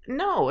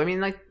 No, I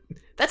mean, like,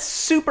 that's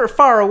super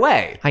far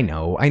away. I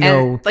know.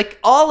 And, like,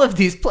 all of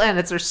these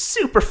planets are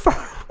super far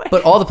away.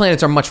 But all the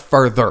planets are much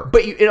further.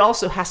 But it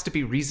also has to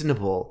be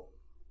reasonable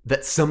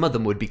that some of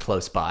them would be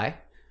close by.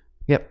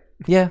 Yep.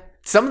 Yeah.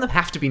 Some of them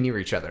have to be near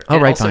each other. Oh,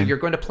 And right, also, fine. you're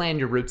going to plan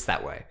your routes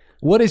that way.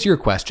 What is your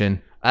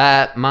question?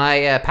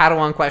 My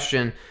Padawan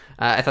question,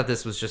 I thought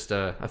this was just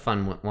a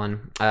fun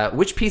one.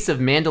 Which piece of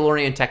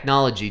Mandalorian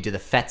technology do the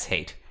Fets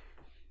hate?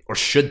 Or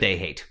should they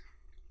hate?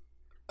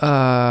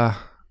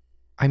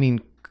 I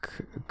mean,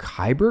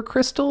 kyber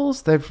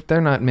crystals?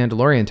 They're not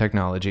Mandalorian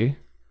technology.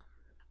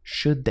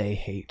 Should they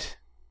hate?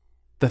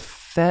 The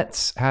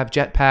Fets have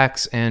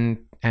jetpacks and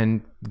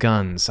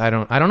guns. I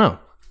don't know.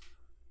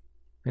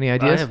 Any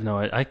ideas? I have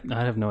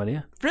no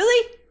idea.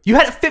 Really? You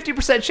had a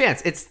 50%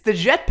 chance. It's the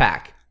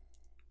jetpack.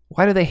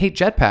 Why do they hate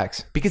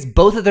jetpacks? Because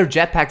both of their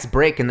jetpacks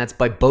break, and that's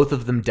by both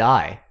of them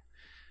die.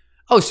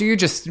 Oh, so you're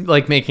just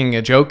like making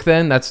a joke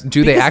then?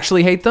 Do they Because-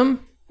 actually hate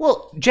them?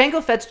 Well,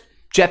 Jango Fett's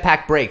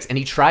jetpack breaks, and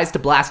he tries to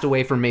blast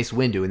away from Mace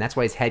Windu, and that's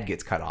why his head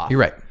gets cut off. You're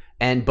right.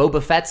 And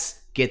Boba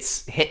Fett's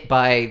gets hit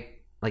by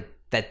like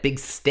that big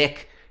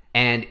stick,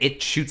 and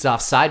it shoots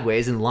off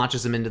sideways and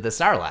launches him into the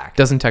Sarlacc.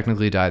 Doesn't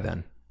technically die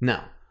then.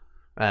 No,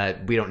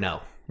 we don't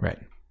know. Right.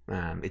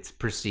 It's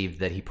perceived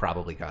that he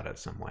probably got it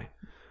some way.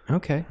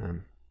 Okay.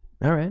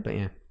 All right. But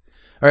yeah.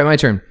 All right, my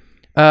turn.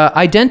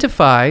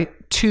 Identify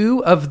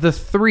 2 of the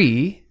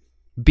 3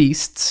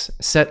 beasts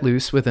set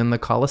loose within the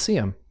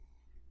Colosseum.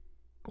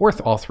 Or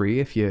all 3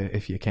 if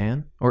you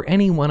can. Or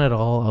any one at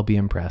all, I'll be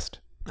impressed.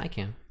 I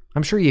can.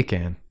 I'm sure you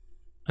can.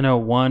 I know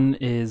one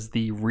is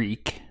the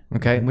Reek.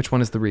 Okay, which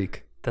one is the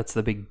Reek? That's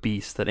the big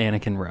beast that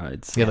Anakin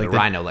rides. Yeah, the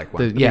rhino like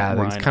one. Yeah,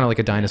 big it's rhino. kind of like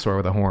a dinosaur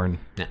with a horn.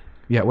 Yeah.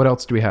 Yeah, what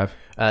else do we have?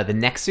 The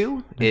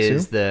Nexu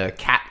is the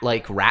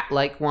cat-like,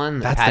 rat-like one.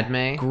 The That's Padme.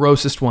 the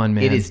grossest one,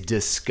 man. It is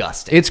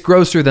disgusting. It's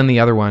grosser than the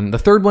other one. The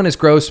third one is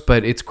gross,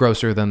 but it's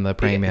grosser than the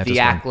praying mantis the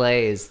one.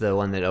 Acklay is the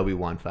one that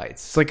Obi-Wan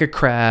fights. It's like a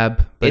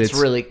crab, but It's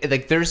really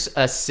like there's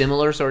a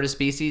similar sort of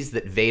species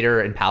that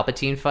Vader and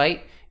Palpatine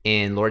fight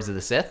in Lords of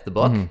the Sith, the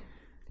book.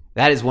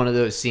 That is one of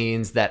those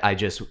scenes that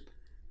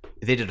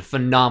they did a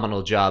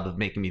phenomenal job of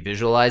making me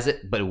visualize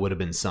it, but it would have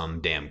been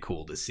some damn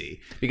cool to see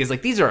because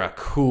like these are a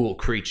cool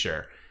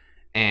creature,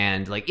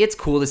 and like it's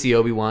cool to see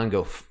Obi-Wan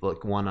go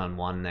like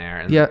one-on-one there.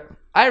 And Yeah.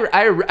 I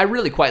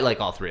really quite like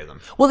all 3 of them.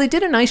 Well, they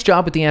did a nice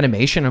job with the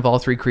animation of all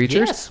 3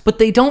 creatures, Yes. but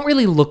they don't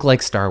really look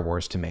like Star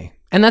Wars to me.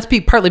 And that's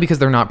partly because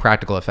they're not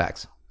practical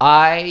effects.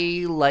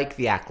 I like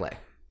the Acklay.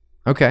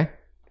 Okay.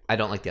 I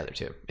don't like the other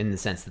 2 in the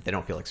sense that they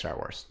don't feel like Star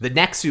Wars. The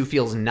Nexu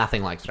feels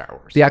nothing like Star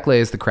Wars. The Acklay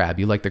is the crab.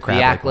 You like the crab.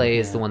 The like Acklay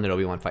is the one that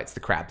Obi-Wan fights, the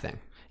crab thing.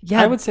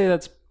 Yeah. I would say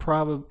that's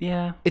probably,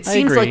 yeah. It I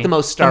seems agree. like the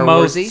most Star The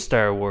most Warsy.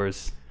 Star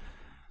Wars.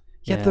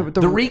 Yeah, Yeah. the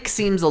The Reek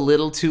seems a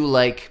little too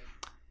like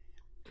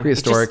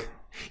prehistoric.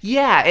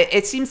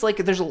 it seems like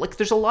there's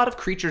a lot of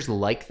creatures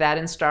like that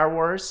in Star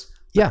Wars.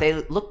 But Yeah. they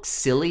look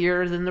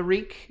sillier than the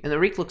Reek, and the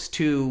Reek looks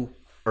too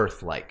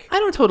Earth-like. I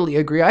don't totally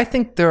agree. I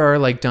think there are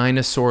like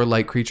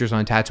dinosaur-like creatures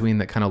on Tatooine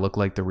that kind of look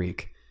like the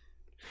Reek.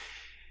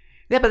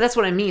 Yeah, but that's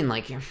what I mean.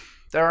 Like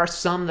there are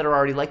some that are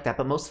already like that,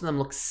 but most of them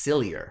look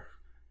sillier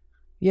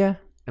Yeah.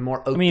 and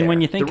more. Out I mean, there. when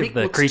you think the of Reek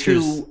the looks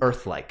creatures too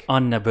Earth-like.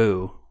 on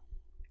Naboo,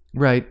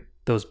 Right.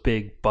 those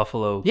big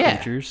buffalo Yeah.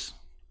 creatures,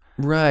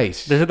 Right.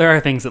 there are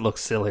things that look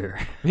sillier.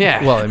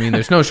 Yeah. Well, I mean,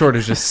 there's no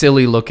shortage of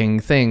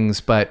silly-looking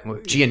things, but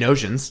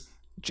Geonosians.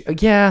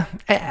 yeah,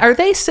 are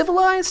they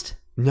civilized?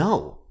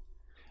 No.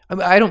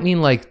 I don't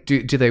mean like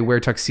do they wear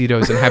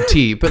tuxedos and have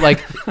tea, but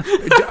like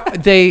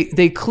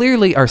they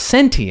clearly are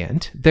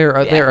sentient. They're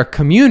a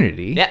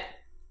community, Yeah.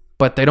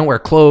 but they don't wear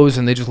clothes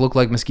and they just look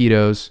like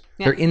mosquitoes.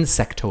 Yeah. They're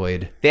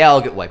insectoid. They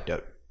all get wiped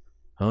out.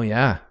 Oh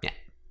yeah, Yeah.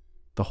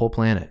 the whole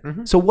planet.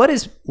 So what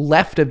is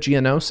left of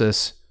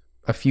Geonosis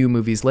a few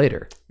movies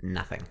later?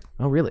 Nothing.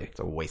 Oh really?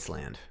 It's a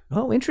wasteland.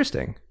 Oh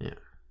interesting. Yeah.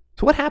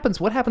 So what happens?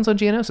 What happens on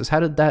Geonosis?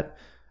 How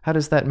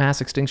does that mass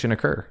extinction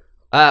occur?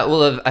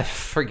 Well, I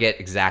forget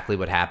exactly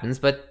what happens,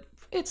 but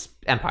it's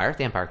Empire.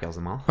 The Empire kills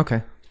them all.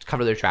 Okay,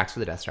 Cover their tracks for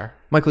the Death Star.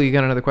 Michael, you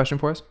got another question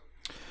for us?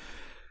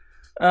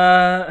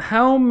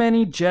 How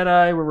many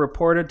Jedi were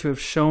reported to have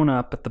shown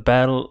up at the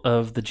Battle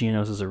of the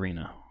Geonosis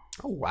Arena?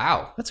 Oh,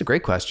 wow. That's a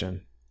great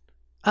question.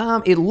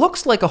 It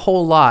looks like a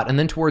whole lot, and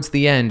then towards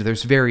the end,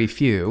 there's very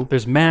few.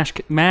 There's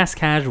mass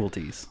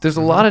casualties. There's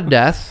a lot of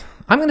death.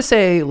 I'm going to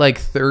say like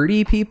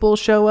 30 people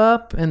show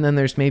up, and then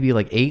there's maybe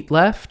like 8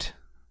 left.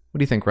 What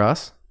do you think,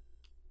 Ross?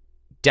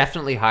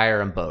 Definitely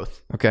higher on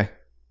both. Okay.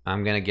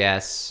 I'm gonna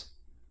guess.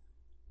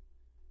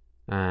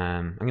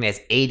 I'm gonna guess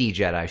 80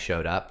 Jedi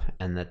showed up,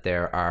 and that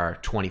there are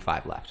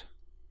 25 left.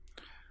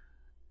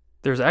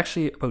 There's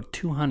actually about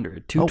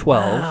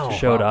 212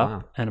 showed up,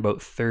 Wow. and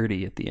about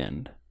 30 at the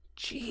end.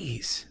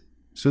 Jeez.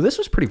 So this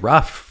was pretty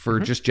rough for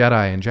just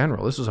Jedi in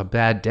general. This was a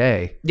bad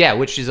day. Yeah,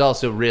 which is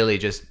also really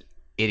just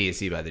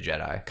idiocy by the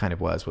Jedi. Kind of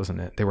was,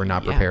 wasn't it? They were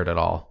not prepared at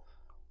all.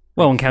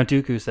 Well, when Count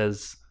Dooku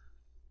says,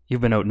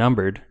 "You've been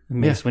outnumbered,"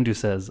 Mace Windu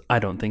says, "I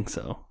don't think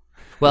so."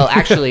 Well,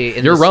 actually,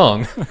 You're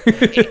wrong.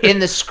 In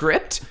the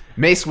script,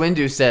 Mace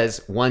Windu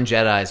says 1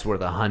 Jedi is worth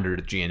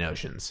 100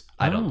 Geonosians.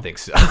 I don't think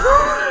so.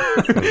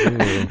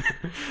 And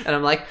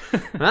I'm like,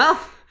 well,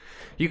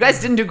 you guys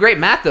didn't do great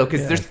math though,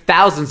 because there's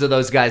thousands of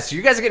those guys, so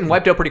you guys are getting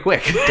wiped out pretty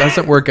quick.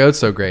 Doesn't work out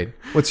so great.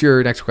 What's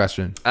your next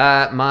question?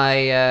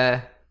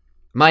 My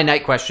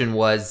night question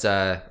was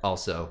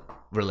also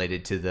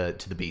related to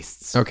the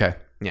beasts. Okay.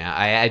 Yeah,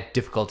 I had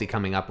difficulty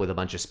coming up with a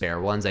bunch of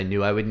spare ones. I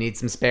knew I would need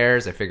some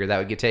spares. I figured that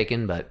would get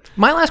taken, but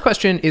My last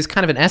question is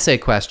kind of an essay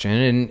question,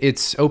 and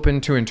it's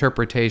open to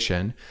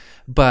interpretation,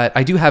 but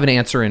I do have an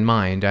answer in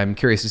mind. I'm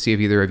curious to see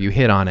if either of you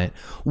hit on it.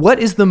 What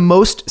is the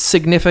most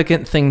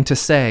significant thing to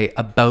say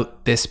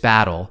about this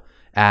battle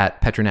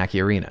at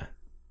Petronaki Arena?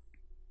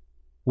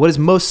 What is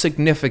most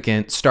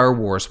significant Star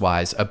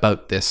Wars-wise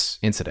about this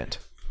incident?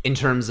 in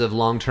terms of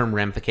long-term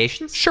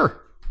ramifications, Sure.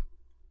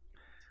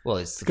 well,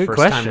 it's the Good first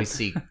question. time we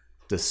see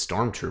the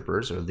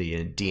stormtroopers or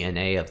the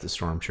DNA of the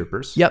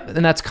stormtroopers. Yep,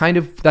 and that's kind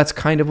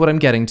of what I'm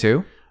getting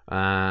to.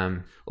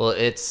 Well,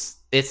 it's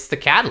the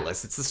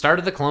catalyst. It's the start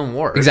of the Clone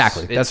Wars.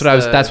 Exactly. That's what I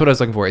was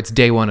looking for. It's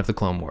day 1 of the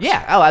Clone Wars.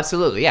 Yeah. Oh,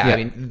 absolutely. Yeah. Yeah. I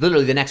mean,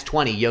 literally the next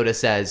 20, Yoda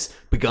says,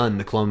 "Begun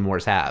the Clone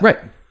Wars have." Right.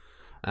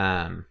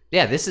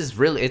 Yeah. This is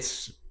really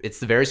it's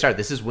the very start.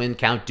 This is when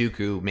Count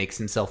Dooku makes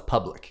himself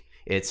public.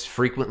 It's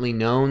frequently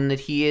known that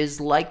he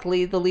is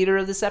likely the leader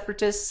of the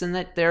Separatists and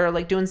that they're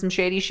like doing some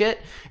shady shit.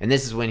 And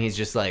this is when he's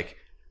just like,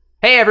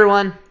 "Hey,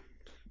 everyone,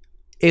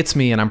 It's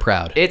me and I'm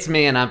proud. it's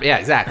me," and I'm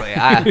exactly.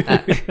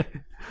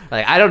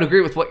 I don't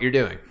agree with what you're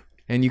doing.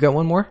 And you got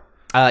one more?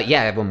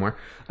 Yeah, I have one more.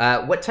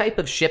 What type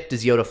of ship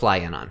does Yoda fly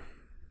in on?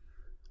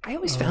 I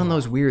always found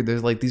those weird.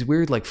 There's like these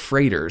weird like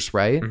freighters,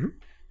 right? Mm-hmm.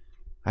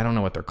 I don't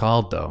know what they're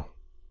called though.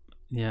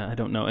 Yeah, I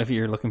don't know if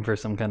you're looking for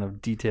some kind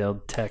of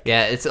detailed tech.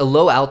 Yeah, it's a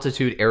low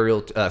altitude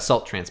aerial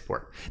assault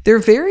transport. They're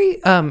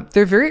very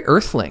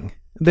Earthling.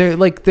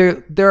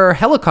 There are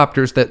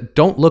helicopters that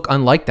don't look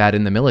unlike that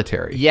in the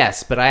military.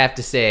 Yes, but I have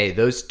to say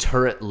those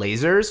turret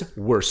lasers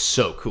were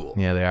so cool.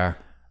 Yeah, they are.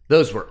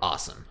 Those were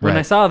awesome. When I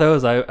Right. saw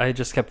those, I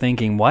just kept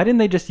thinking, why didn't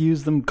they just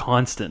use them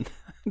constant?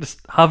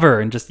 Just hover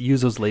and just use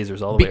those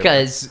lasers all the way around.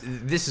 Because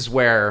this is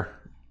where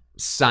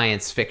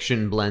science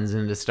fiction blends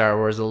into Star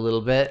Wars a little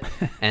bit,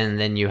 and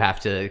then you have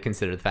to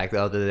consider the fact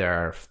that there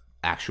are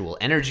actual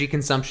energy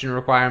consumption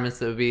requirements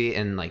that would be,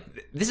 and like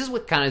this is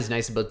what kind of is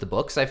nice about the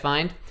books, I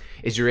find,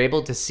 is you're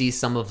able to see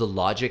some of the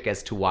logic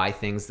as to why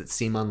things that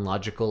seem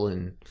unlogical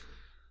in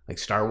like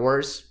Star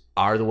Wars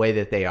are the way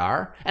that they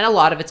are, and a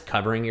lot of it's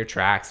covering your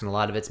tracks, and a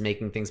lot of it's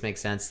making things make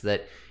sense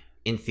that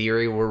in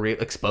theory were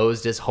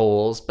exposed as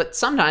holes, but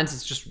sometimes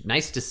it's just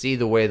nice to see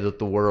the way that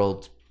the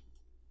world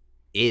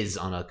is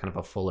on a kind of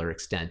a fuller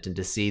extent, and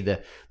to see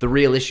the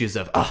real issues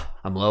of,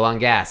 I'm low on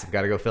gas, I've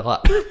got to go fill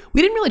up.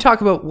 We didn't really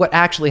talk about what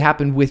actually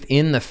happened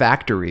within the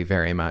factory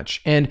very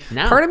much. And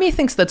No. part of me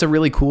thinks that's a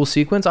really cool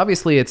sequence.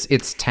 Obviously,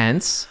 it's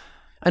tense.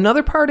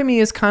 Another part of me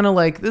is kind of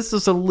like, this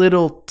is a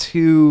little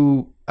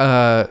too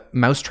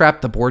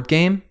Mousetrap, the board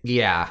game.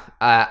 Yeah,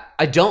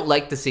 I don't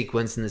like the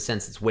sequence in the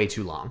sense it's way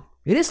too long.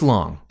 It is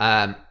long.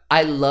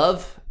 I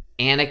love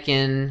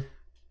Anakin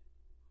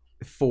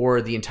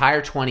for the entire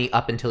 20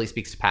 up until he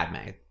speaks to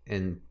Padme,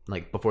 and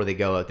like before they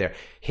go out there.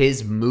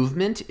 His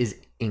movement is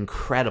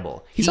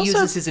incredible. He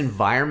uses his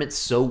environment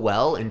so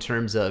well in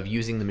terms of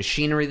using the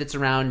machinery that's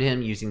around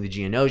him, using the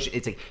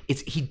Geonosian.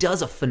 He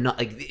does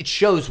it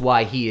shows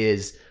why he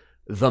is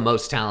the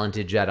most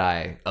talented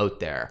Jedi out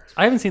there.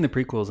 I haven't seen the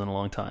prequels in a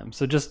long time,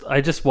 so I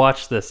just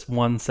watched this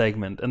one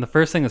segment, and the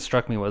first thing that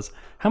struck me was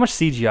how much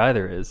CGI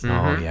there is.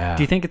 Oh, yeah.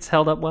 Do you think it's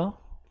held up well?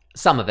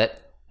 Some of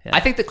it. Yeah. I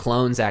think the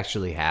clones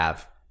actually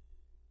have.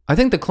 I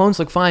think the clones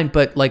look fine,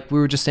 but like we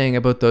were just saying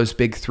about those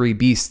big 3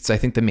 beasts, I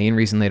think the main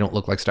reason they don't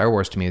look like Star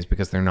Wars to me is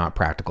because they're not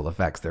practical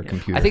effects. They're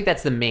computer. I think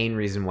that's the main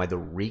reason why the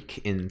Reek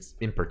in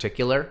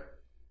particular,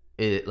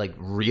 it like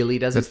really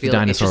doesn't That's the feel.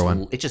 dinosaur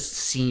one. It just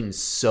seems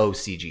so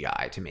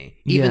CGI to me.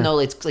 Even though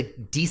it's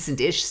like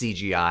decent-ish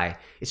CGI,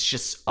 it's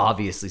just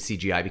obviously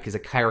CGI because a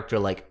character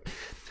like,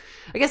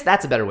 I guess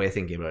that's a better way of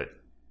thinking about it.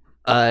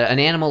 An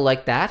animal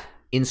like that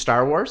in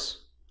Star Wars,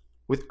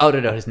 without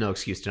a doubt, has no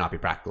excuse to not be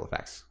practical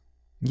effects.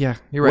 Yeah,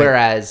 you're right.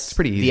 Whereas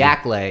pretty easy. the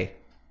Acklay,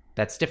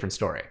 that's a different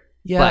story.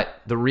 Yeah.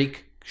 But the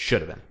Reek should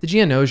have been. The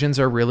Geonosians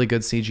are really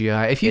good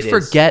CGI. If you It is.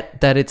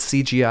 forget that it's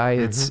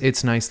CGI,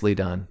 it's nicely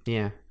done.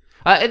 Yeah.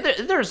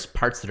 There's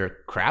parts that are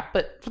crap,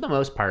 but for the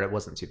most part, it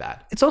wasn't too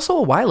bad. It's also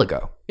a while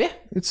ago. Yeah.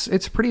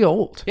 It's pretty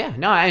old. Yeah.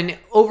 No, and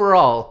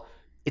overall,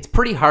 it's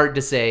pretty hard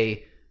to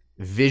say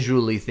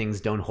visually things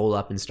don't hold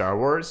up in Star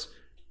Wars,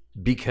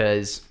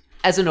 because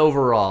as an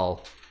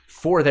overall,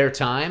 for their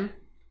time,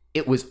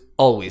 it was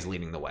always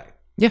leading the way.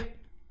 Yeah.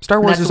 Star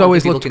And Wars that's has what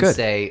always people looked can good.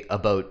 say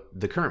about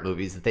the current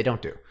movies that they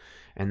don't do.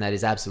 And that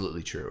is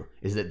absolutely true,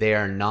 is that they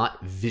are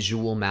not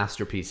visual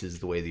masterpieces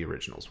the way the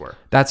originals were.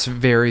 That's a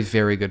very,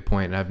 very good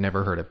point, and I've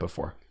never heard it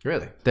before.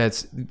 Really?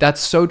 That's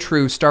so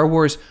true. Star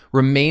Wars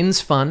remains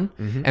fun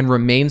and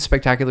remains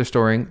spectacular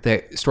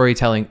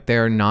storytelling. They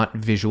are not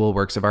visual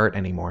works of art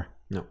anymore.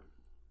 No.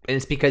 And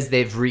it's because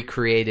they've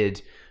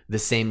recreated the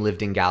same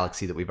lived-in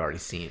galaxy that we've already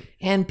seen.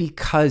 And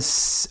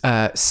because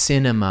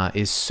cinema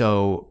is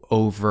so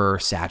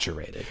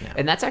oversaturated now.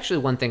 And that's actually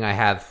one thing I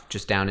have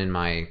just down in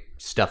my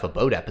stuff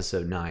about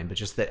episode 9, but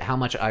just that how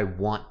much I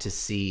want to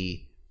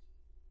see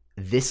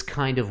this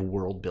kind of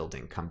world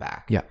building come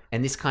back. Yeah.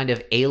 And this kind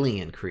of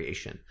alien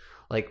creation.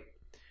 Like,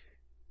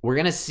 we're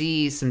going to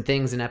see some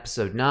things in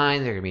episode 9.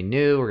 They're going to be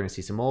new. We're going to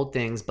see some old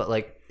things. But,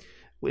 like,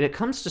 when it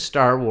comes to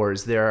Star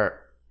Wars, the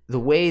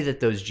way that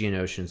those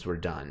Geonosians were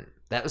done,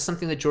 that was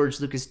something that George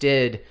Lucas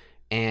did,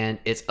 and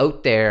it's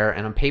out there,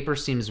 and on paper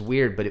seems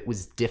weird, but it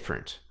was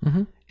different.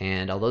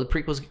 And although the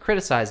prequels get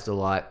criticized a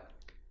lot,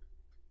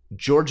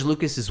 George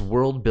Lucas's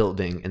world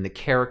building and the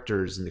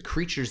characters and the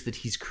creatures that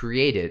he's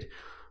created,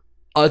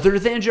 other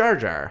than Jar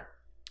Jar,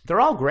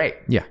 they're all great.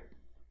 Yeah.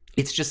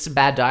 It's just some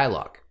bad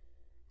dialogue.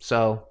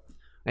 So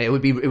it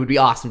would be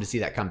awesome to see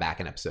that come back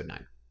in episode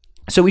 9.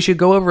 So we should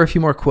go over a few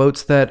more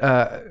quotes that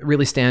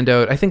really stand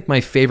out. I think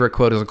my favorite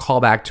quote is a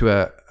callback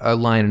to a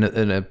line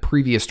in a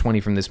previous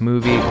 20 from this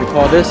movie. You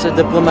call this a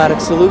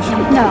diplomatic solution?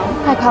 No,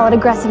 I call it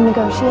aggressive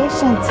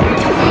negotiations.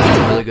 It's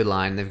a really good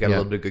line. They've got a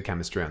little bit of good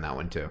chemistry on that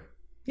one too.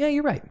 Yeah,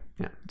 you're right.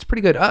 Yeah. It's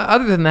pretty good.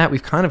 Other than that,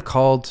 we've kind of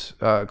called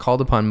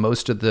upon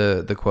most of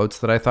the quotes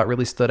that I thought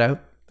really stood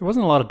out. There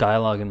wasn't a lot of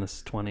dialogue in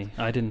this 20.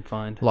 I didn't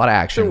find. A lot of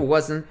action. There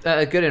wasn't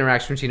a good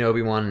interaction between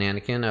Obi-Wan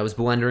and Anakin. I was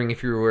wondering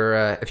if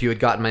you had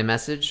gotten my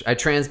message. I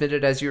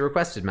transmitted as you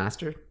requested,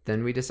 Master.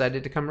 Then we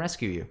decided to come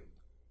rescue you.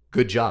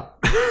 Good job.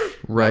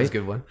 Right. That was a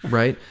good one.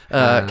 Right.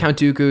 Count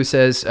Dooku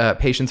says,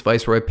 "Patience,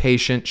 Viceroy.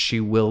 Patient, she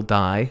will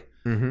die."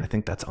 I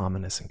think that's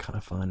ominous and kind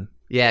of fun.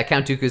 Yeah,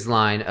 Count Dooku's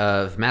line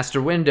of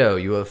Master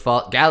Windu, you have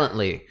fought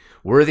gallantly,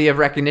 worthy of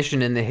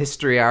recognition in the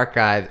history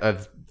archive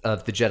of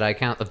the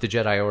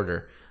Jedi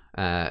Order.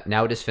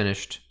 Now it is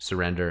finished.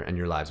 Surrender, and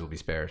your lives will be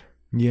spared.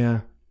 Yeah.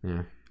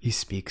 Yeah. He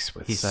speaks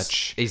with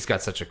He's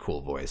got such a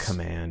cool voice.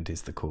 command.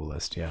 He's the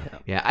coolest. Yeah.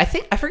 Yeah, I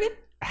forget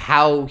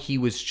how he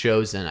was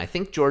chosen. I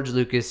think George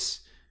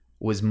Lucas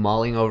was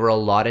mulling over a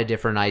lot of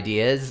different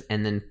ideas,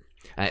 and then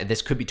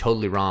this could be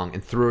totally wrong,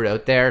 and threw it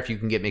out there. If you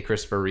can get me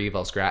Christopher Lee,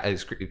 I'll scrap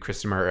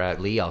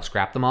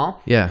them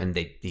all. Yeah. And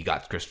he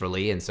got Christopher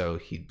Lee, and so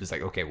he was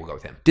like, okay, we'll go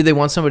with him. Did they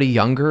want somebody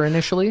younger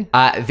initially?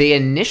 They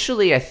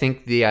initially, I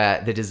think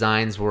the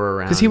designs were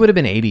around, Because he would have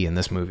been 80 in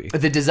this movie.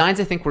 the designs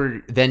I think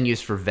were then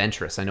used for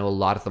Ventress. I know a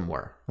lot of them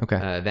were. Okay.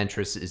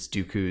 Ventress is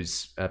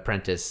Dooku's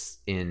apprentice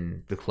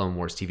in the Clone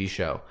Wars TV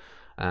show.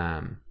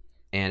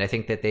 And I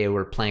think that they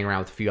were playing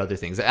around with a few other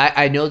things.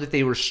 I know that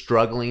they were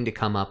struggling to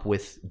come up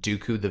with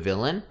Dooku the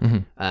villain,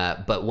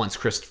 but once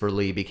Christopher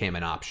Lee became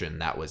an option,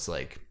 that was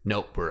like,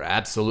 nope, we're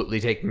absolutely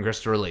taking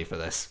Christopher Lee for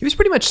this. He was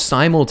pretty much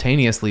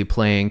simultaneously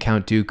playing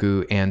Count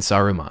Dooku and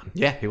Saruman.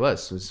 Yeah, he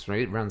was. It was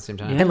right around the same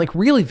time. And like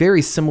really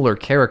very similar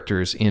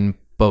characters in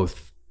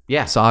both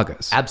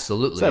sagas.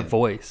 Absolutely. It's that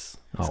voice.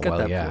 Oh, It's got well,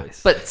 that yeah.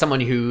 voice. But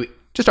someone who...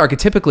 Just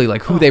archetypically,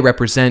 like who they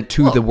represent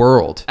to the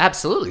world.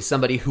 Absolutely.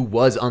 Somebody who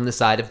was on the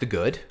side of the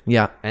good.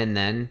 Yeah. And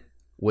then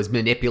was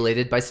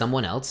manipulated by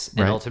someone else and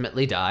Right.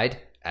 ultimately died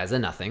as a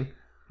nothing.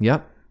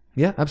 Yep.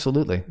 Yeah,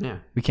 absolutely. Yeah.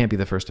 We can't be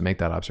the first to make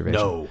that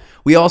observation. No.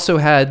 We also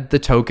had the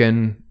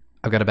token,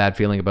 I've got a bad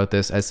feeling about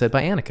this, as said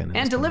by Anakin. in And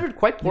this delivered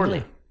quite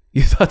poorly. movie.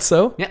 You thought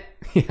so? Yeah.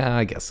 Yeah,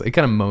 I guess. It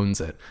kind of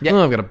moans it. Yeah.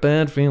 Oh, I've got a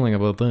bad feeling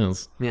about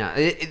this.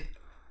 Yeah.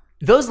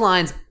 Those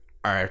lines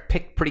are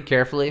picked pretty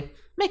carefully.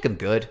 Make them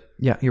good.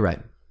 Yeah, you're right.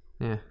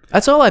 Yeah.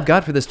 That's all I've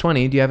got for this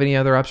 20. Do you have any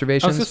other I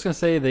observations? was just going to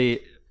say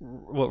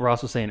what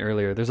Ross was saying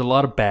earlier. There's a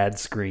lot of bad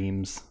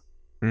screams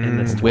in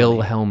this 20.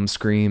 Wilhelm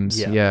screams.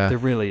 Yeah. There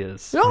really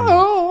is.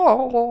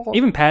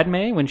 Even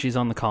Padme, when she's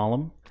on the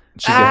column,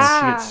 she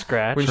gets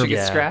scratched. When she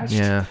gets scratched?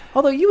 Yeah.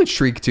 Although you would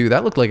shriek too.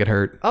 That looked like it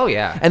hurt. Oh,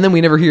 yeah. And then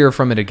we never hear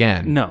from it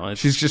again. No, it's-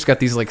 She's just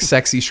got these like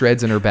sexy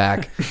shreds in her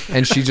back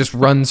and she just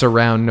runs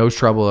around, no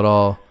trouble at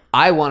all.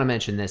 I want to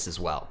mention this as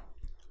well.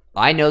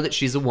 I know that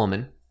she's a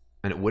woman,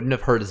 and it wouldn't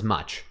have hurt as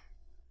much.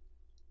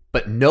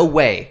 But no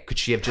way could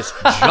she have just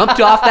jumped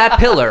off that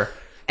pillar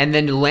and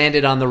then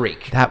landed on the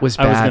reek. That was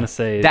bad. I was going to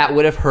say That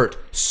would have hurt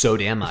so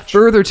damn much.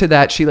 Further to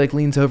that, she like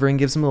leans over and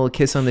gives him a little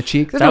kiss on the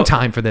cheek. There's no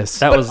time for this.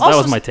 that was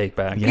also- my take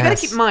back. You gotta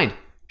Yes. keep in mind,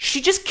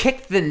 she just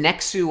kicked the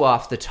Nexu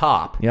off the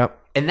top. Yep.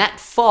 And that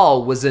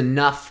fall was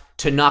enough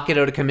to knock it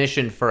out of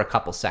commission for a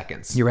couple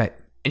seconds. You're right.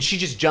 And she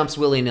just jumps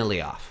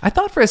willy-nilly off. I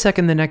thought for a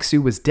second the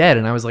Nexu was dead,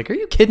 and I was like, "Are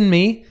you kidding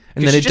me?"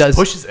 And then She it just does.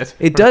 pushes it.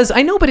 It does.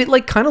 I know, but it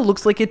like kind of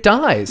looks like it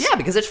dies. Yeah,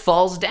 because it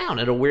falls down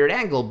at a weird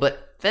angle,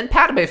 but then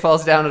Padme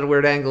falls down at a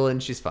weird angle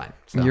and she's fine.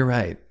 So. You're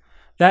right.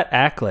 That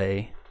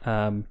Acklay,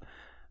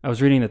 I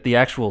was reading that the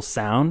actual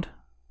sound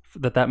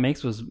that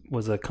makes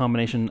was a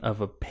combination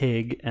of a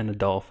pig and a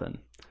dolphin.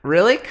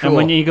 Really? Cool. And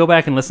when you go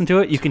back and listen to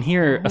it, you can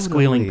hear a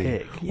squealing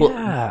pig.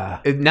 Yeah.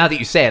 Now that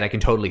you say it, I can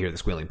totally hear the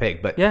squealing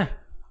pig. But Yeah.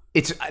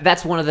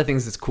 that's one of the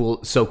things that's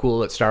so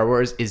cool at Star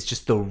Wars is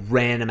just the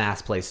random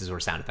ass places where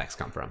sound effects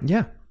come from.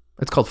 Yeah.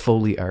 It's called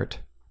Foley art.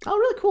 Oh,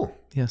 really cool.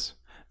 Yes.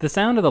 The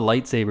sound of the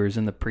lightsabers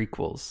in the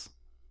prequels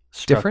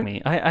struck Different?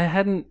 me. I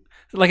hadn't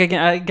I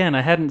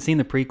hadn't seen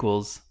the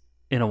prequels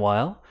in a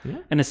while,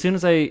 and as soon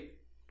as I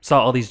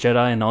saw all these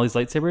Jedi and all these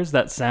lightsabers,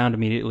 that sound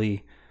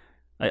immediately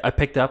I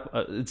picked up.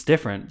 It's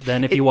different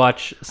than if you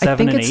watch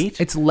 7 and 8.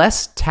 It's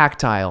less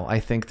tactile. I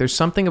think there's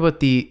something about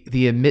the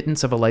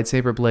emittance of a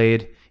lightsaber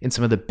blade in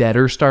some of the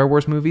better Star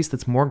Wars movies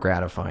that's more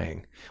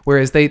gratifying.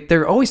 Whereas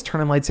they're always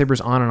turning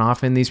lightsabers on and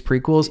off in these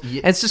prequels.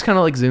 Yeah. And it's just kind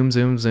of like zoom,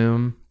 zoom,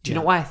 zoom. Do you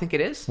know why I think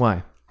it is?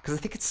 Why? Because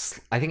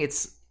I think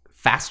it's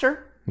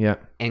faster Yeah.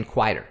 and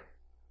quieter.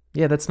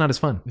 Yeah, that's not as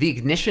fun. The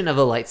ignition of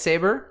a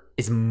lightsaber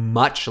is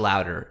much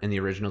louder in the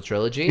original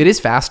trilogy. It is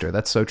faster.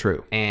 That's so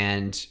true.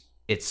 And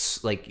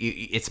it's like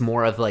it's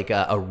more of like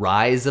a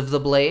rise of the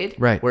blade,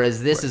 Right.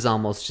 Whereas this is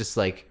almost just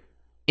like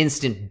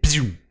instant,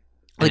 zoom,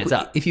 and Like it's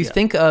up. if you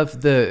think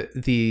of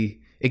the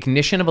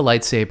ignition of a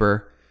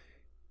lightsaber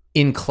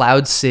in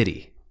Cloud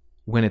City,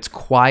 when it's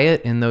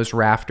quiet in those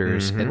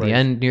rafters at the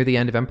end, near the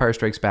end of Empire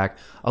Strikes Back,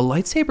 a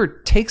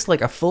lightsaber takes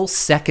like a full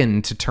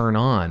second to turn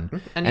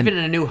on. And even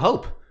in A New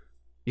Hope,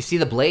 you see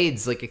the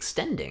blades like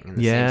extending in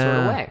the same sort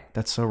of way.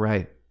 That's so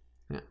right.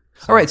 Yeah.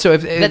 All right, so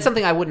if That's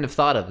something I wouldn't have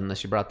thought of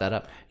unless you brought that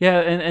up. Yeah,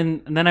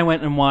 and then I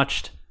went and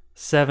watched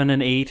 7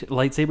 and 8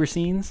 lightsaber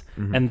scenes,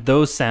 and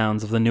those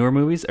sounds of the newer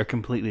movies are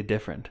completely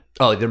different.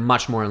 Oh, they're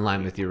much more in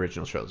line with the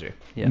original trilogy.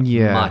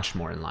 Yeah. Much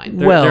more in line.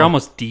 They're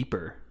almost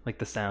deeper. Like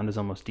the sound is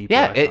almost deeper.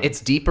 Yeah, I find. it's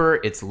deeper,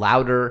 it's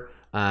louder,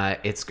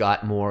 it's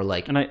got more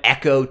like And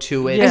echo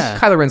to it. Yeah.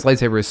 Kylo Ren's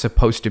lightsaber is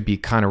supposed to be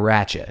kind of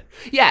ratchet.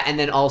 Yeah, and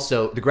then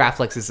also the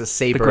Graflex is a the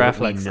saber that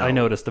we graphics. know. I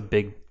noticed a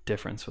big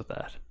difference with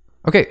that.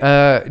 Okay,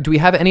 do we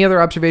have any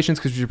other observations?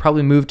 Because we should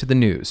probably move to the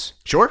news.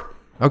 Sure.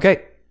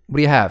 Okay, what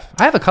do you have?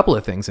 I have a couple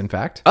of things, in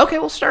fact. Okay,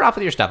 we'll start off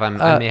with your stuff. I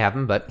may have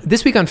them, but...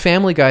 This week on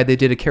Family Guy, they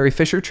did a Carrie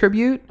Fisher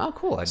tribute. Oh,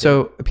 cool. I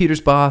So Peter's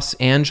boss,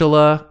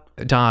 Angela,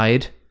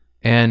 died,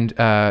 and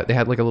they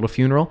had like a little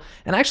funeral.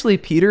 And actually,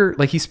 Peter,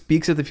 like he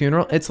speaks at the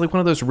funeral. It's like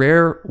one of those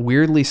rare,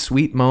 weirdly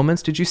sweet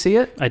moments. Did you see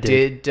it? I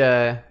did.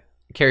 Did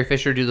Carrie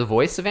Fisher do the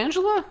voice of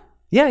Angela?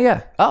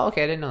 Yeah. Oh,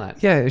 okay. I didn't know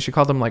that. Yeah, she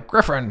called him like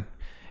Griffin.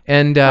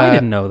 And I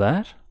didn't know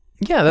that.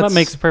 yeah, That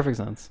makes perfect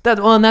sense.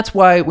 and that's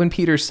why when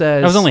Peter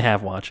says I was only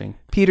half watching.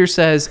 Peter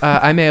says,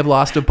 I may have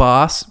lost a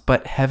boss,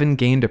 but heaven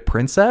gained a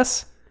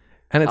princess.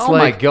 And it's Oh my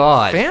like,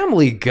 God.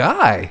 Family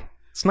Guy.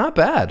 It's not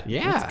bad.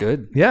 Yeah. That's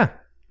good. Yeah.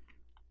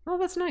 Oh,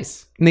 that's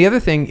nice. And the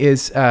other thing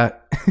is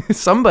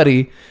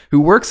somebody who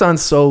works on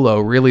Solo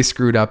really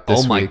screwed up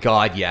this Oh my week.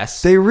 God,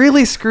 yes. They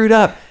really screwed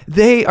up.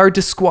 They are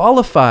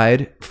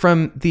disqualified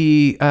from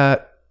the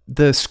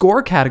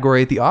score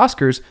category at the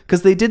Oscars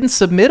because they didn't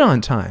submit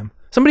on time.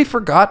 Somebody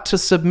forgot to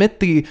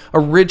submit the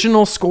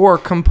original score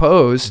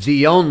composed.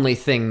 The only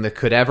thing that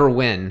could ever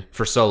win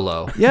for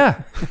Solo.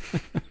 Yeah.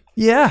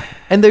 Yeah.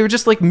 And they were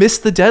just like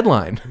missed the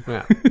deadline.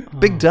 Yeah.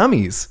 Big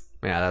dummies.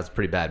 Yeah, that's a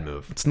pretty bad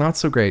move. It's not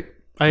so great.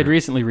 I had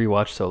recently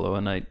rewatched Solo,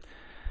 and I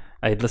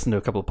had listened to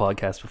a couple of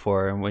podcasts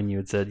before, and when you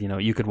had said,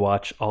 you could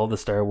watch all the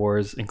Star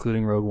Wars,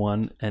 including Rogue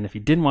One, and if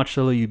you didn't watch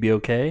Solo, you'd be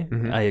okay.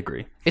 I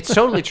agree. It's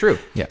totally true.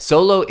 Yeah.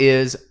 Solo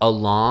is a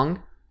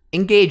long,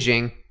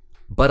 engaging,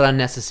 but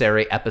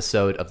unnecessary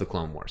episode of the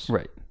Clone Wars.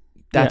 Right.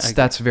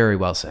 That's very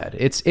well said.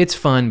 It's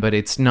fun, but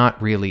it's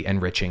not really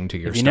enriching to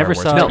your If you Star never Wars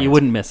saw it, experience. you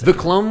wouldn't miss it. The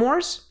Clone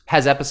Wars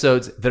has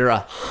episodes that are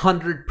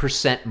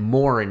 100%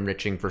 more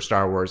enriching for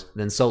Star Wars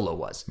than Solo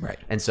was. Right.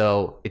 And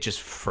so it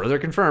just further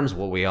confirms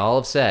what we all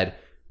have said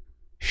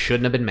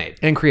shouldn't have been made.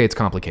 And creates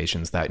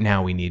complications that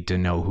now we need to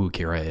know who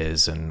Kira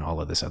is and all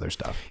of this other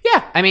stuff.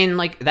 Yeah, I mean,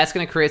 like, that's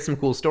going to create some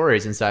cool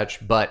stories and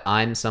such, but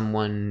I'm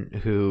someone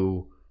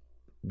who...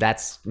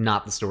 That's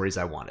not the stories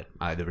I wanted.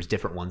 There was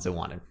different ones I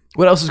wanted.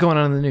 What else is going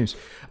on in the news?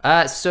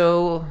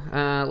 So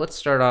let's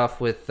start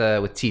off with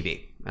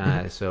TV.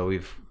 So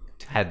we've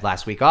had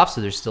last week off,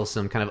 so there's still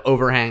some kind of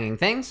overhanging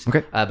things.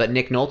 Okay. But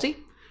Nick Nolte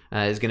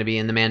is going to be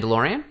in The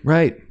Mandalorian.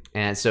 Right.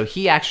 And so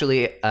he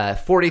actually,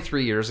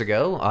 43 years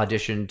ago,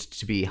 auditioned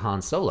to be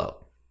Han Solo.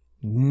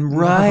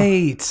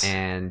 Right.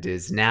 And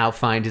is now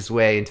find his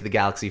way into the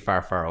galaxy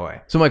far, far away.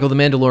 So, Michael, The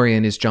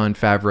Mandalorian is Jon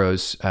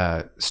Favreau's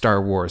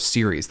Star Wars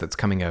series that's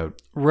coming out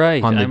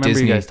Right. on the I remember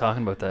Disney you guys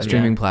talking about that.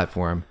 streaming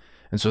platform.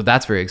 And so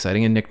that's very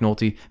exciting. And Nick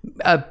Nolte,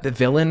 the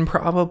villain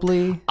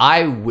probably.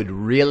 I would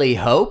really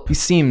hope He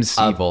seems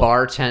a evil.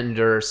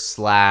 bartender /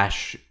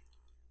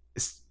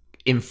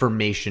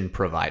 information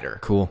provider.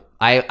 Cool.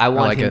 I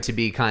want like him it. to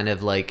be kind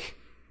of like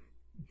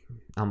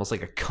almost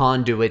like a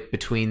conduit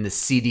between the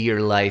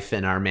seedier life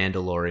and our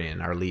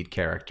Mandalorian, our lead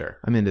character.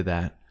 I'm into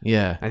that.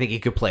 Yeah, I think he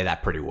could play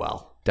that pretty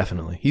well.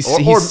 definitely. He's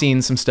Or-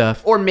 seen some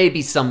stuff. Or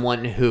maybe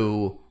someone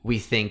who we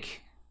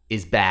think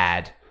is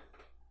bad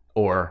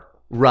or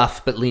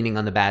rough but leaning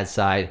on the bad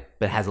side,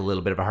 but has a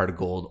little bit of a heart of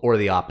gold, or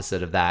the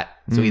opposite of that.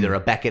 So either a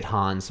Beckett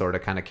Han sort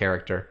of kind of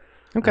character,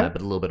 but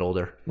a little bit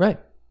older. Right.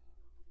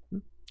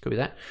 Could be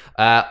that.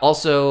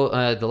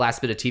 Also, the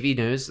last bit of TV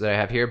news that I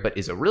have here, but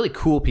is a really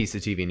cool piece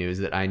of TV news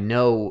that I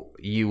know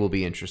you will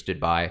be interested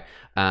by.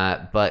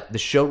 But the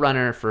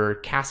showrunner for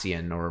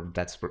Cassian, or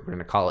that's what we're going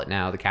to call it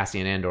now, the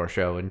Cassian Andor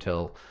show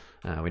until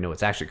we know what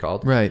it's actually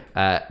called. Right.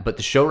 But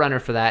the showrunner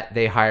for that,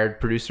 they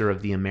hired producer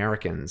of The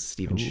Americans,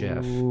 Stephen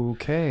Schiff.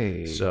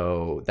 Okay.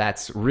 So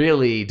that's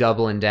really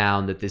doubling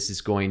down that this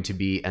is going to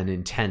be an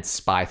intense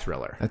spy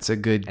thriller. That's a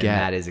good And get.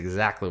 that is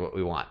exactly what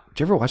we want. Did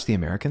you ever watch The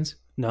Americans?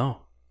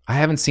 No. I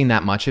haven't seen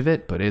that much of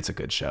it, but it's a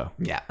good show.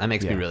 Yeah, that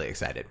makes me really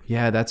excited.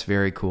 Yeah, that's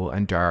very cool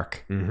and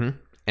dark. Mm-hmm.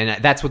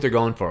 And that's what they're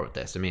going for with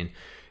this. I mean,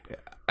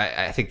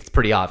 I think it's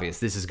pretty obvious.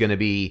 This is going to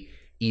be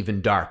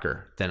even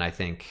darker than I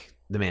think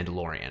The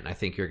Mandalorian. I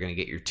think you're going to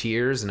get your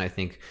tears, and I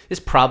think this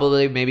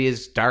probably maybe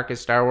as dark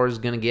as Star Wars is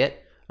going to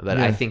get, but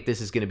I think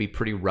this is going to be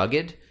pretty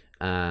rugged.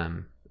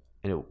 And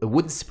it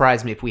wouldn't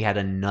surprise me if we had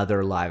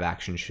another live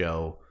action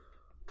show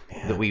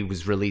that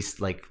was released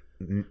like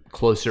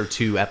closer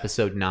to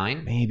episode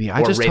 9, maybe.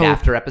 I just right hope,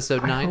 after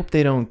episode 9. I hope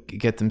they don't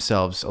get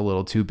themselves a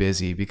little too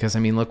busy, because I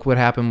mean, look what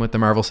happened with the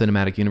Marvel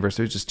Cinematic Universe.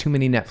 There's just too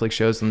many Netflix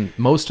shows, and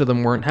most of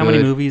them weren't. How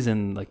many movies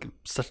in like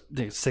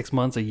 6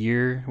 months, a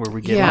year, where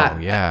we get?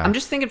 Yeah. I'm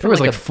just thinking there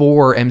was like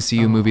 4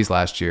 MCU movies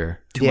last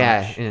year.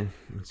 Yeah,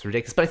 it's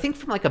ridiculous. But I think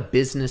from like a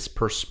business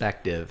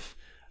perspective,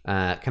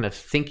 kind of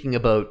thinking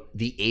about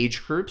the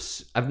age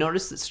groups, I've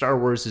noticed that Star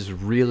Wars is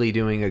really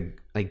doing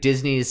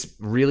Disney's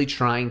really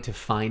trying to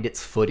find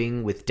its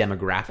footing with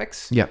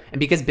demographics. Yeah. And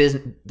because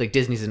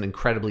Disney's an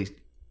incredibly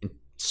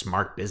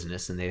smart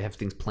business and they have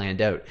things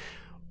planned out,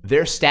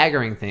 they're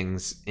staggering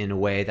things in a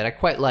way that I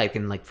quite like.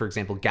 And like, for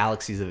example,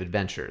 Galaxies of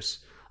Adventures,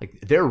 like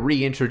they're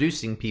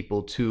reintroducing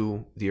people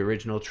to the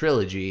original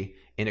trilogy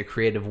in a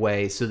creative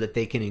way so that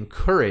they can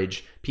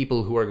encourage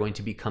people who are going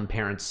to become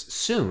parents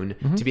soon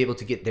to be able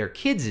to get their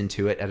kids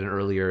into it at an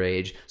earlier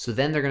age. So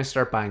then they're going to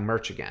start buying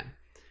merch again.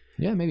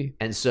 Yeah, maybe.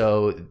 And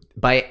so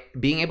by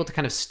being able to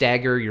kind of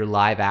stagger your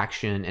live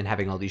action and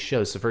having all these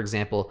shows. So for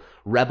example,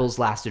 Rebels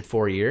lasted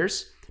 4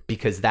 years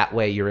because that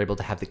way you're able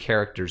to have the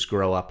characters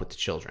grow up with the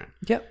children.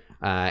 Yep.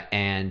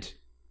 And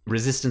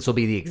Resistance will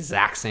be the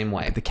exact same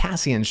way. But the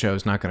Cassian show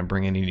is not going to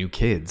bring any new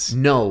kids.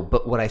 No,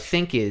 but what I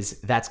think is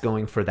that's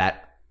going for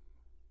that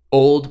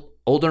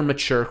older,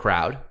 mature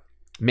crowd.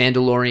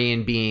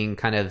 Mandalorian being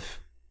kind of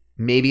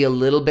maybe a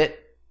little bit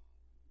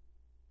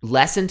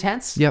less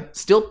intense. Yep.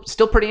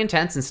 Still pretty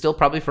intense and still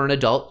probably for an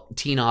adult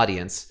teen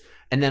audience.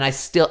 And then I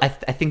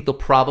think they'll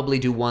probably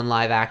do one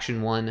live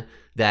action one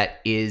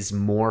that is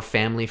more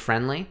family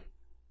friendly.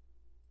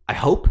 I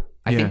hope.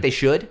 I think they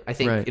should. I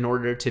think in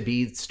order to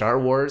be Star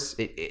Wars,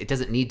 it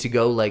doesn't need to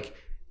go like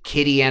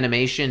kiddie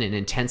animation and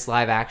intense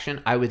live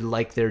action. I would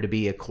like there to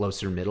be a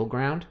closer middle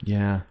ground.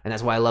 Yeah. And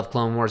that's why I love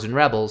Clone Wars and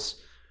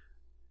Rebels.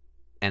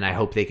 And I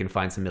hope they can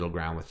find some middle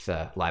ground with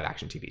live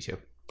action TV too.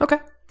 Okay.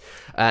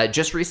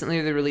 Just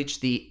recently, they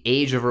released the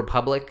Age of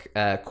Republic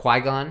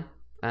Qui-Gon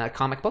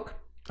comic book.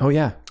 Oh,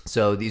 yeah.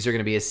 So these are going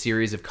to be a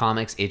series of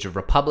comics: Age of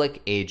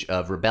Republic, Age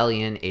of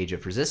Rebellion, Age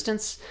of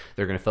Resistance.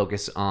 They're going to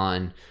focus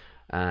on,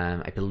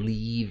 I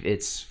believe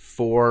it's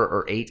 4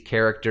 or 8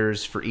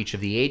 characters for each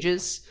of the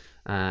ages.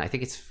 I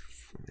think it's,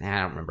 I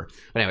don't remember.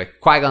 But anyway,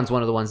 Qui-Gon's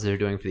one of the ones that they're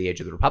doing for the Age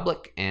of the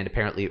Republic. And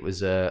apparently it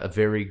was a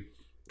very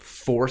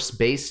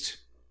Force-based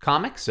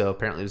comic. So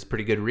apparently it was a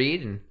pretty good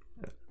read and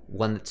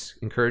one that's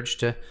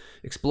encouraged to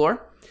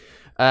explore.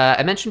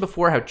 I mentioned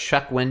before how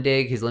Chuck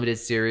Wendig, his limited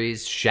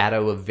series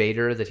Shadow of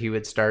Vader that he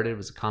had started,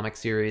 was a comic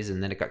series,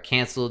 and then it got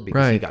canceled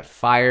because he got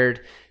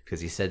fired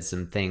because he said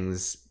some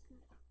things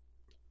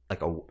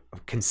like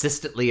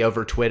consistently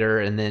over Twitter,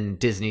 and then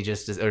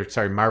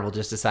Marvel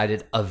just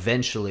decided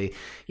eventually,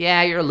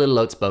 yeah, you're a little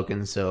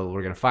outspoken, so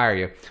we're going to fire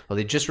you. Well,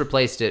 they just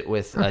replaced it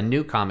with a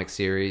new comic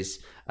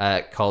series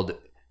called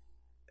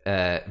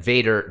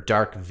Vader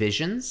Dark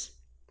Visions.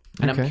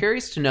 And I'm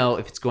curious to know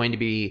if it's going to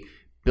be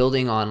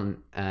building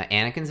on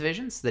Anakin's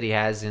visions that he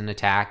has in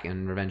Attack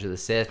and Revenge of the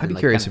Sith. I'd be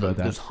curious about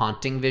that. Those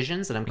haunting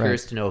visions. And I'm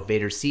curious to know if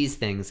Vader sees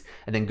things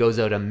and then goes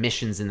out on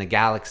missions in the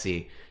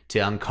galaxy to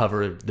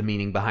uncover the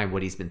meaning behind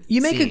what he's been seeing.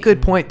 You make a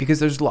good point, because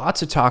there's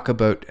lots of talk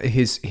about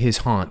his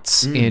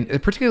haunts,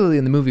 particularly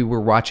in the movie we're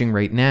watching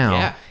right now.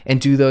 Yeah.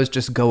 And do those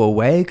just go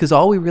away? Because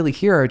all we really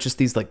hear are just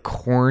these like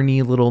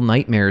corny little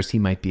nightmares he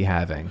might be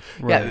having.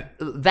 Yeah,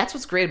 that's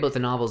what's great about the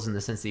novels, in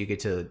the sense that you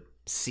get to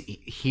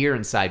hear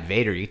inside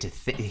Vader. You get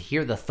to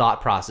hear the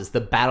thought process,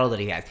 the battle that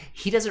he has.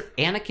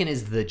 Anakin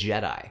is the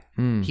Jedi.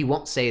 He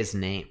won't say his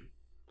name.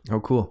 Oh,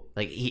 cool.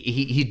 Like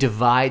he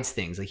divides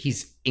things. Like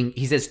he's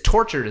as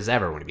tortured as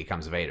ever when he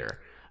becomes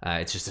Vader.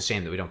 It's just a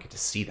shame that we don't get to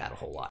see that a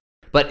whole lot.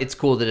 But it's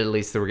cool that at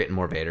least we're getting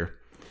more Vader.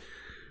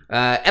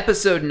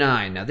 Episode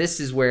 9. Now this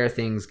is where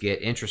things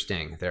get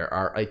interesting. There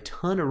are a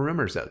ton of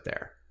rumors out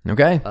there.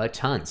 Okay. A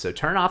ton. So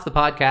turn off the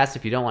podcast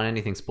if you don't want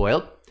anything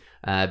spoiled.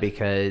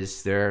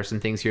 Because there are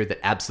some things here that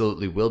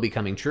absolutely will be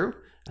coming true.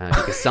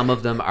 because some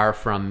of them are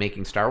from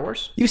Making Star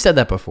Wars. You said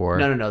that before.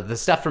 No. The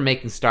stuff from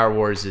Making Star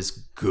Wars is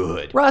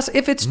good. Ross,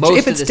 if it's Most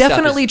of the stuff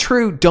definitely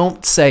true,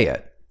 don't say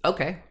it.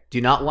 Okay. Do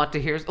you not want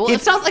to hear? Well,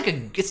 it's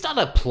not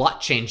a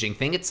plot changing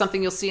thing. It's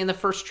something you'll see in the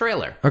first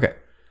trailer. Okay.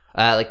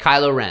 Like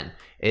Kylo Ren,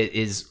 it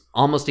is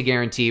almost a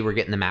guarantee we're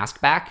getting the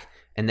mask back,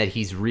 and that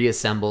he's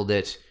reassembled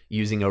it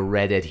using a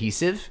red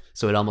adhesive,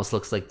 so it almost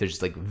looks like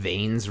there's like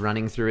veins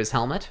running through his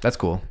helmet. That's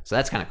cool. So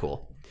that's kind of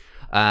cool.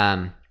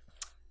 And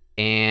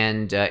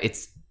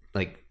it's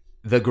like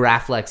the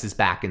Graflex is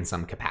back in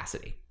some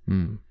capacity.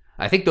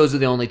 I think those are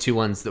the only two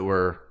ones that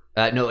were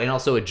and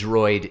also a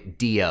droid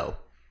Dio.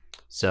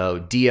 So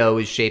Dio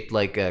is shaped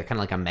like kind of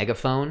like a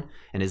megaphone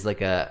and is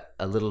like a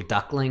little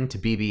duckling to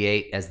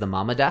BB-8 as the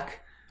mama duck.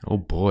 Oh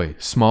boy,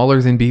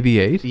 smaller than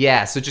BB-8?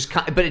 Yeah, so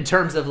but in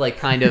terms of like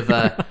kind of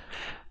a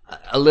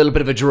little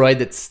bit of a droid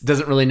that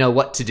doesn't really know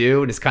what to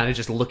do and is kind of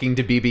just looking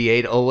to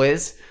BB-8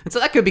 always. And so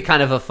that could be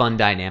kind of a fun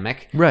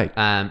dynamic. Right.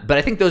 But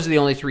I think those are the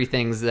only three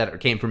things that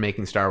came from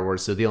Making Star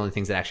Wars, so the only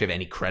things that actually have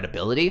any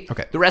credibility.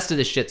 Okay. The rest of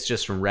this shit's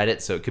just from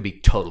Reddit, so it could be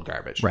total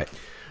garbage. Right.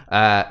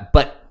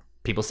 But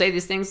people say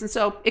these things, and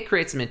so it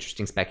creates some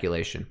interesting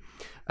speculation.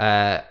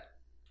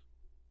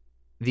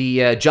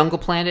 The Jungle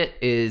Planet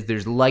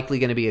there's likely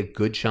going to be a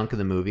good chunk of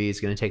the movie is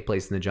going to take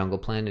place in the Jungle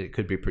Planet. It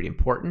could be pretty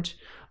important.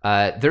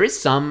 There is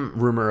some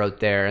rumor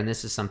out there, and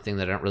this is something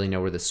that I don't really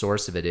know where the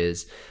source of it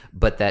is,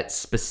 but that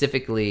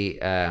specifically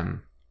there's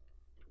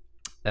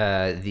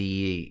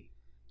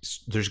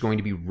going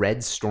to be red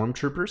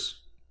stormtroopers.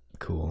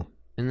 Cool.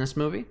 In this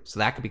movie, so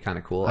that could be kind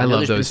of cool. I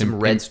love there's those. been some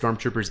red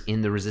stormtroopers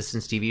in the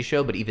Resistance TV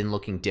show, but even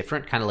looking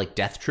different, kind of like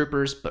Death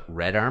Troopers, but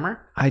red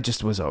armor. I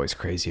just was always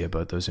crazy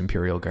about those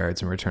Imperial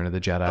Guards in Return of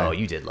the Jedi. Oh,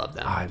 you did love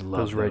them. I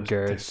love Those red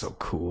guards. They're so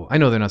cool. I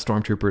know they're not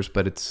stormtroopers,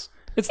 but it's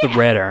the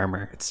red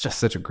armor. It's just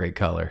such a great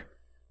color.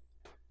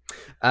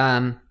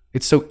 Um,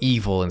 It's so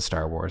evil in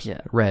Star Wars.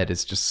 Yeah. Red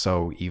is just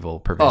so evil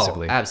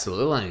pervasively.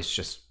 absolutely, and it's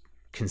just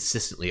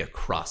consistently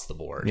across the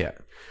board.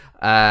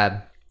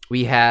 Yeah.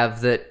 We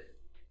have that.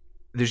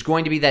 There's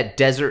going to be that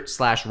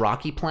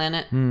desert/rocky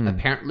planet.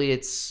 Apparently,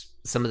 it's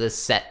some of the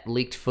set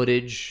leaked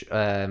footage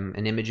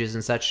and images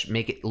and such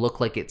make it look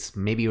like it's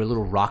maybe a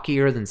little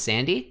rockier than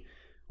Sandy,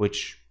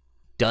 which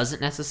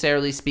doesn't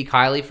necessarily speak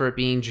highly for it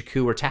being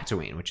Jakku or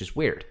Tatooine, which is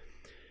weird.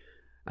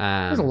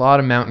 There's a lot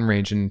of mountain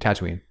range in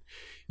Tatooine.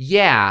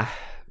 Yeah,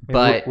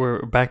 but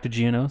we're back to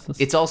Geonosis.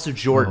 it's also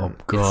Jordan.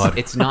 Oh, God.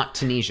 It's not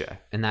Tunisia,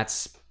 and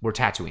that's where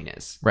Tatooine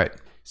is. Right.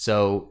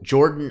 So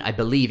Jordan, I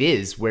believe,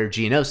 is where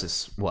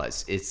Geonosis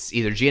was. It's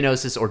either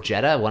Geonosis or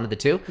Jeddah, one of the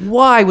two.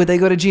 Why would they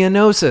go to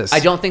Geonosis? I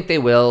don't think they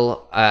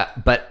will,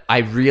 but I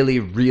really,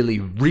 really,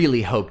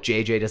 really hope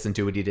JJ doesn't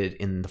do what he did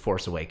in The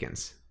Force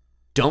Awakens.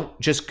 Don't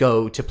just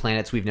go to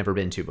planets we've never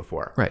been to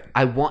before. Right.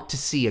 I want to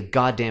see a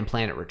goddamn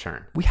planet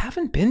return. We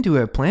haven't been to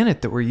a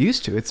planet that we're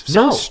used to. It's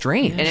so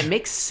strange. And it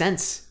makes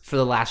sense for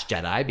The Last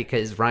Jedi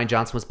because Rian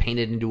Johnson was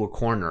painted into a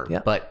corner.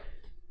 Yeah. But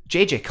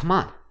JJ, come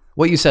on.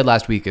 What you said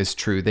last week is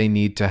true. They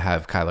need to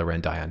have Kylo Ren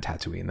die on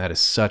Tatooine. That is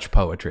such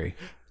poetry.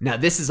 Now,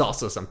 this is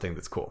also something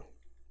that's cool.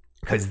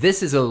 Because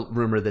this is a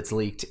rumor that's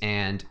leaked,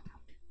 and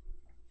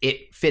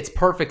it fits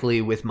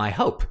perfectly with my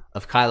hope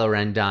of Kylo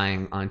Ren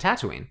dying on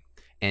Tatooine.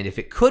 And if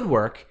it could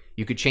work,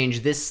 you could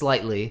change this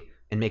slightly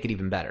and make it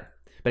even better.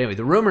 But anyway,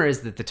 the rumor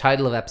is that the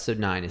title of Episode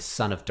 9 is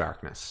Son of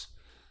Darkness.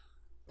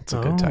 It's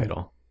a good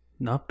title.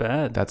 Not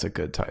bad. That's a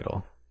good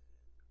title.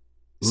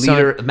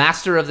 Leader,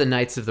 Master of the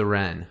Knights of the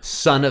Ren,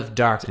 Son of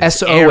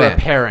Darkness, S-O-N. heir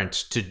apparent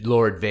to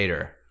Lord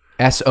Vader.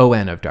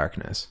 S-O-N of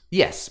darkness.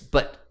 Yes,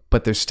 but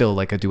there's still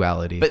like a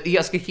duality. you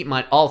guys can keep in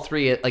mind, all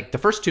three, like the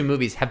first two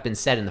movies have been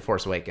set in The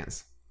Force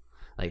Awakens.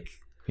 Like,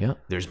 yeah,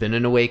 there's been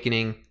an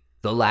awakening,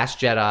 The Last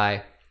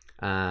Jedi,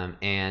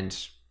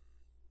 and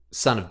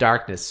Son of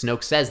Darkness.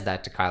 Snoke says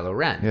that to Kylo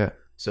Ren. Yeah.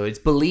 So it's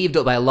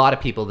believed by a lot of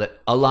people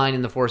that A Line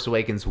in The Force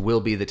Awakens will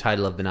be the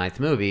title of the 9th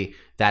movie.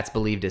 That's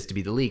believed as to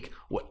be the leak.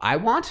 What I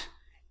want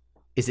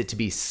is it to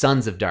be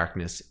Sons of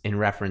Darkness in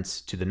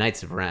reference to the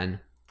Knights of Ren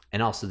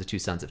and also the two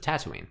sons of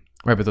Tatooine.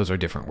 Right, but those are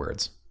different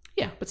words.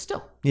 Yeah, but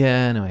still.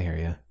 Yeah, no, I hear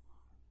you.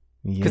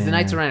 Because the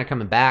Knights of Ren are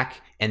coming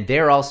back, and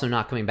they're also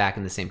not coming back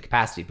in the same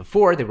capacity.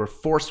 Before, they were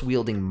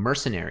force-wielding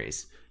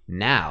mercenaries.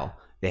 Now,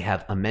 they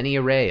have a many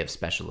array of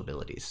special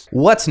abilities.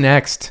 What's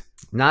next?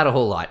 Not a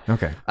whole lot.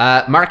 Okay.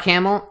 Mark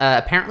Hamill,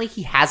 apparently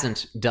he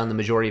hasn't done the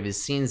majority of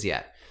his scenes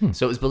yet.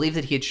 So it was believed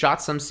that he had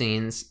shot some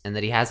scenes and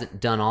that he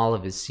hasn't done all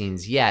of his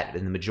scenes yet,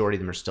 and the majority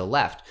of them are still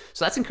left.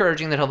 So that's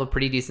encouraging that he'll have a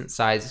pretty decent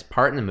sized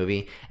part in the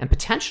movie, and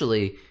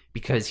potentially,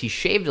 because he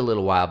shaved a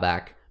little while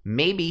back,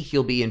 maybe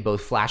he'll be in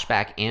both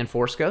Flashback and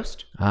Force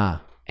Ghost.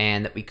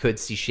 And that we could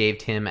see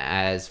shaved him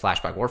as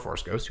Flashback or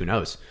Force Ghost. Who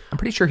knows? I'm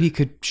pretty sure he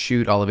could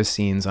shoot all of his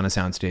scenes on a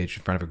soundstage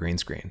in front of a green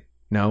screen.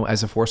 No,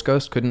 as a Force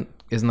Ghost,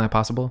 isn't that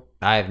possible?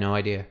 I have no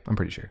idea. I'm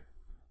pretty sure.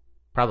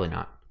 Probably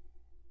not.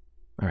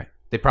 All right.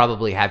 They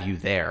probably have you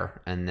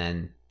there, and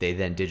then they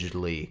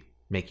digitally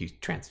make you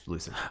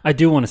translucent. I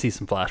do want to see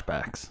some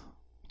flashbacks.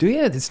 Do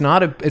you? It's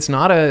not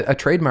a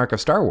trademark of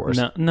Star Wars.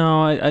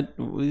 No,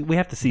 we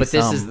have to see. But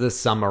some. this is the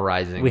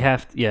summarizing. We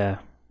have to, yeah.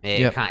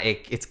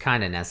 It's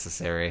kind of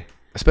necessary.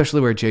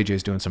 Especially where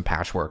JJ's doing some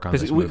patchwork on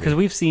this movie. Because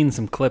we've seen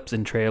some clips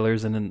in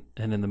trailers and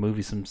in the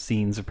movie some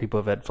scenes of people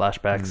have had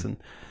flashbacks and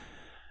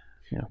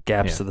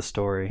gaps to the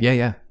story.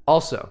 Yeah.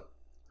 Also,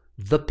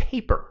 the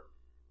paper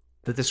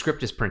that the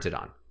script is printed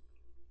on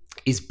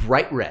is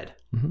bright red.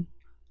 Mm-hmm.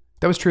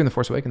 That was true in The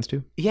Force Awakens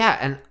too. Yeah,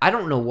 and I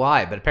don't know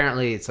why, but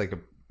apparently it's like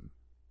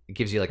it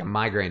gives you like a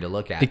migraine to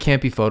look at. It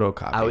can't be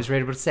photocopied. I was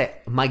ready to say.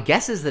 My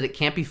guess is that it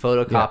can't be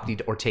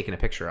photocopied or taken a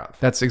picture of.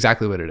 That's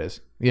exactly what it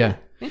is. Yeah.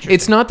 Interesting.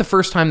 It's not the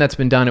first time that's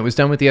been done. It was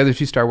done with the other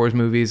 2 Star Wars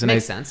movies. And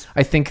Makes sense.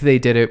 I think they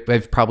did it.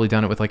 They've probably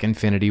done it with like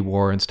Infinity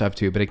War and stuff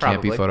too, but it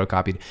can't be Probably.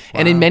 photocopied. Wow.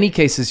 And in many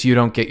cases, you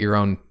don't get your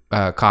own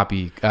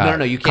copy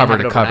No, you can't cover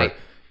have it to cover. overnight.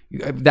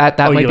 That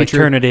you might be true.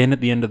 turn it in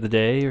at the end of the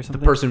day or something?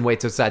 The person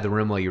waits outside the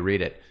room while you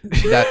read it.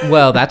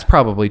 That's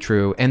probably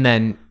true. And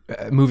then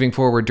moving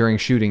forward during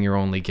shooting, you're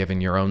only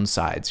given your own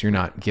sides. You're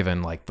not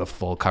given like the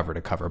full cover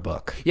to cover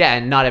book. Yeah,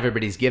 and not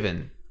everybody's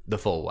given the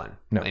full one.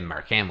 No. And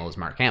Mark Hamill is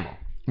Mark Hamill.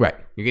 Right.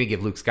 You're going to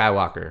give Luke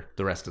Skywalker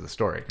the rest of the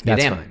story.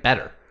 That's Damn, fine.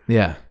 better.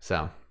 Yeah.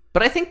 So,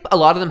 but I think a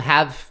lot of them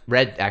have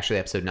read actually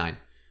episode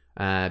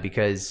 9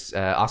 because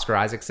Oscar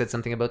Isaac said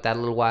something about that a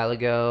little while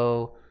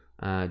ago.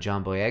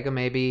 John Boyega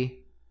maybe.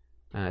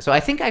 So I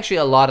think actually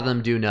a lot of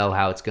them do know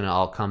how it's going to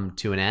all come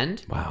to an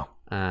end. Wow.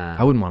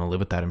 I wouldn't want to live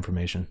with that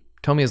information.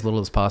 Tell me as little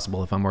as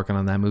possible if I'm working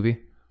on that movie.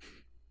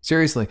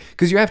 Seriously,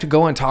 because you have to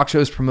go on talk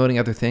shows promoting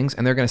other things,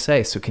 and they're going to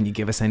say, so can you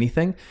give us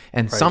anything?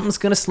 And something's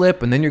going to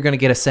slip, and then you're going to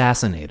get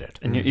assassinated.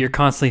 And you're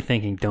constantly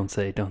thinking, don't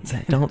say it, don't say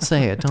it. Don't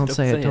say it, don't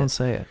say it, don't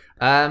say it.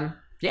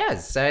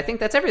 Yes, I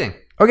think that's everything.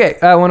 Okay,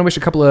 I want to wish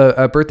a couple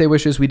of birthday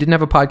wishes. We didn't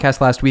have a podcast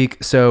last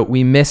week, so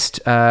we missed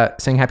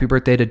saying happy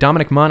birthday to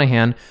Dominic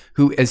Monaghan,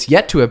 who is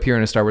yet to appear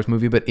in a Star Wars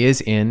movie, but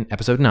is in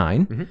episode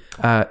 9.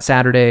 Mm-hmm.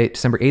 Saturday,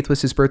 December 8th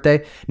was his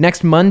birthday.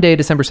 Next Monday,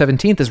 December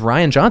 17th is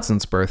Rian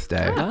Johnson's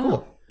birthday. Oh,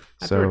 cool.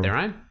 Happy birthday,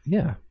 Ryan.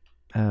 Yeah.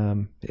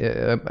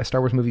 A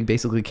Star Wars movie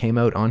basically came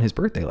out on his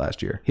birthday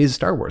last year. His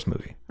Star Wars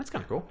movie. That's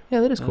kind of cool.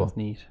 Yeah, that is cool. That's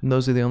neat. And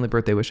those are the only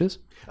birthday wishes?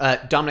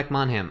 Dominic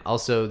Monaghan.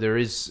 Also, there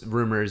is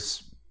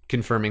rumors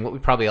confirming what we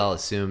probably all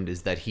assumed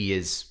is that he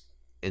is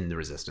in the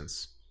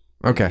Resistance.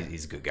 Okay.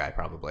 He's a good guy,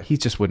 probably. He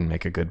just wouldn't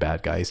make a good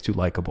bad guy. He's too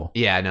likable.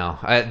 Yeah, I know.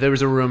 There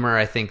was a rumor,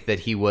 I think, that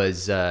he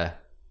was... that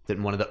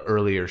in one of the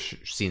earlier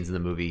scenes in the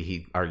movie,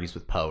 he argues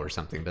with Poe or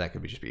something, but that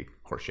could just be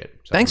horseshit.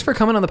 So Thanks for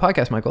coming on the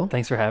podcast, Michael.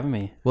 Thanks for having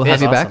me. We'll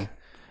have you back.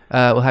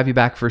 We'll have you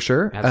back for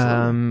sure.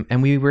 Absolutely.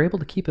 And we were able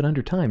to keep it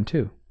under time,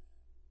 too.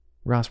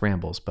 Ross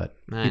rambles, but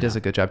I he does know.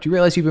 a good job. Do you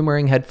realize you've been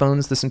wearing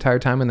headphones this entire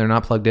time and they're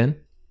not plugged in?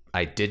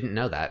 I didn't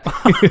know that.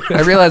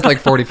 I realized like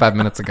 45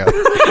 minutes ago.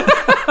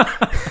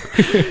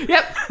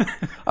 Yep.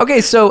 Okay,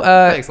 so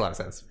That makes a lot of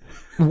sense.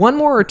 one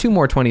more or 2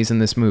 more 20s in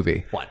this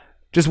movie? One.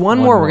 Just one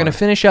more. We're going to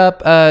finish up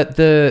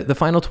the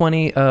final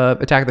 20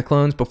 Attack of the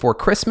Clones before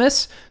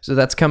Christmas. So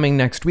that's coming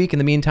next week. In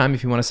the meantime,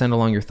 if you want to send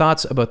along your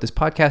thoughts about this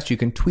podcast, you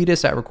can tweet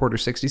us at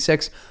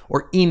Recorder66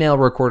 or email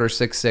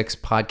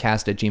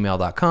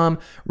recorder66podcast@gmail.com.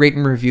 Rate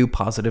and review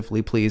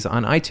positively, please,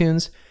 on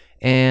iTunes.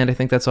 And I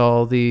think that's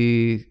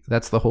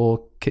the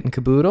whole kit and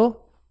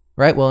caboodle,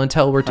 right? Well,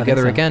 until we're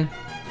together so. again.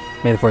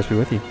 May the Force be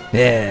with you.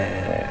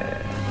 Yeah.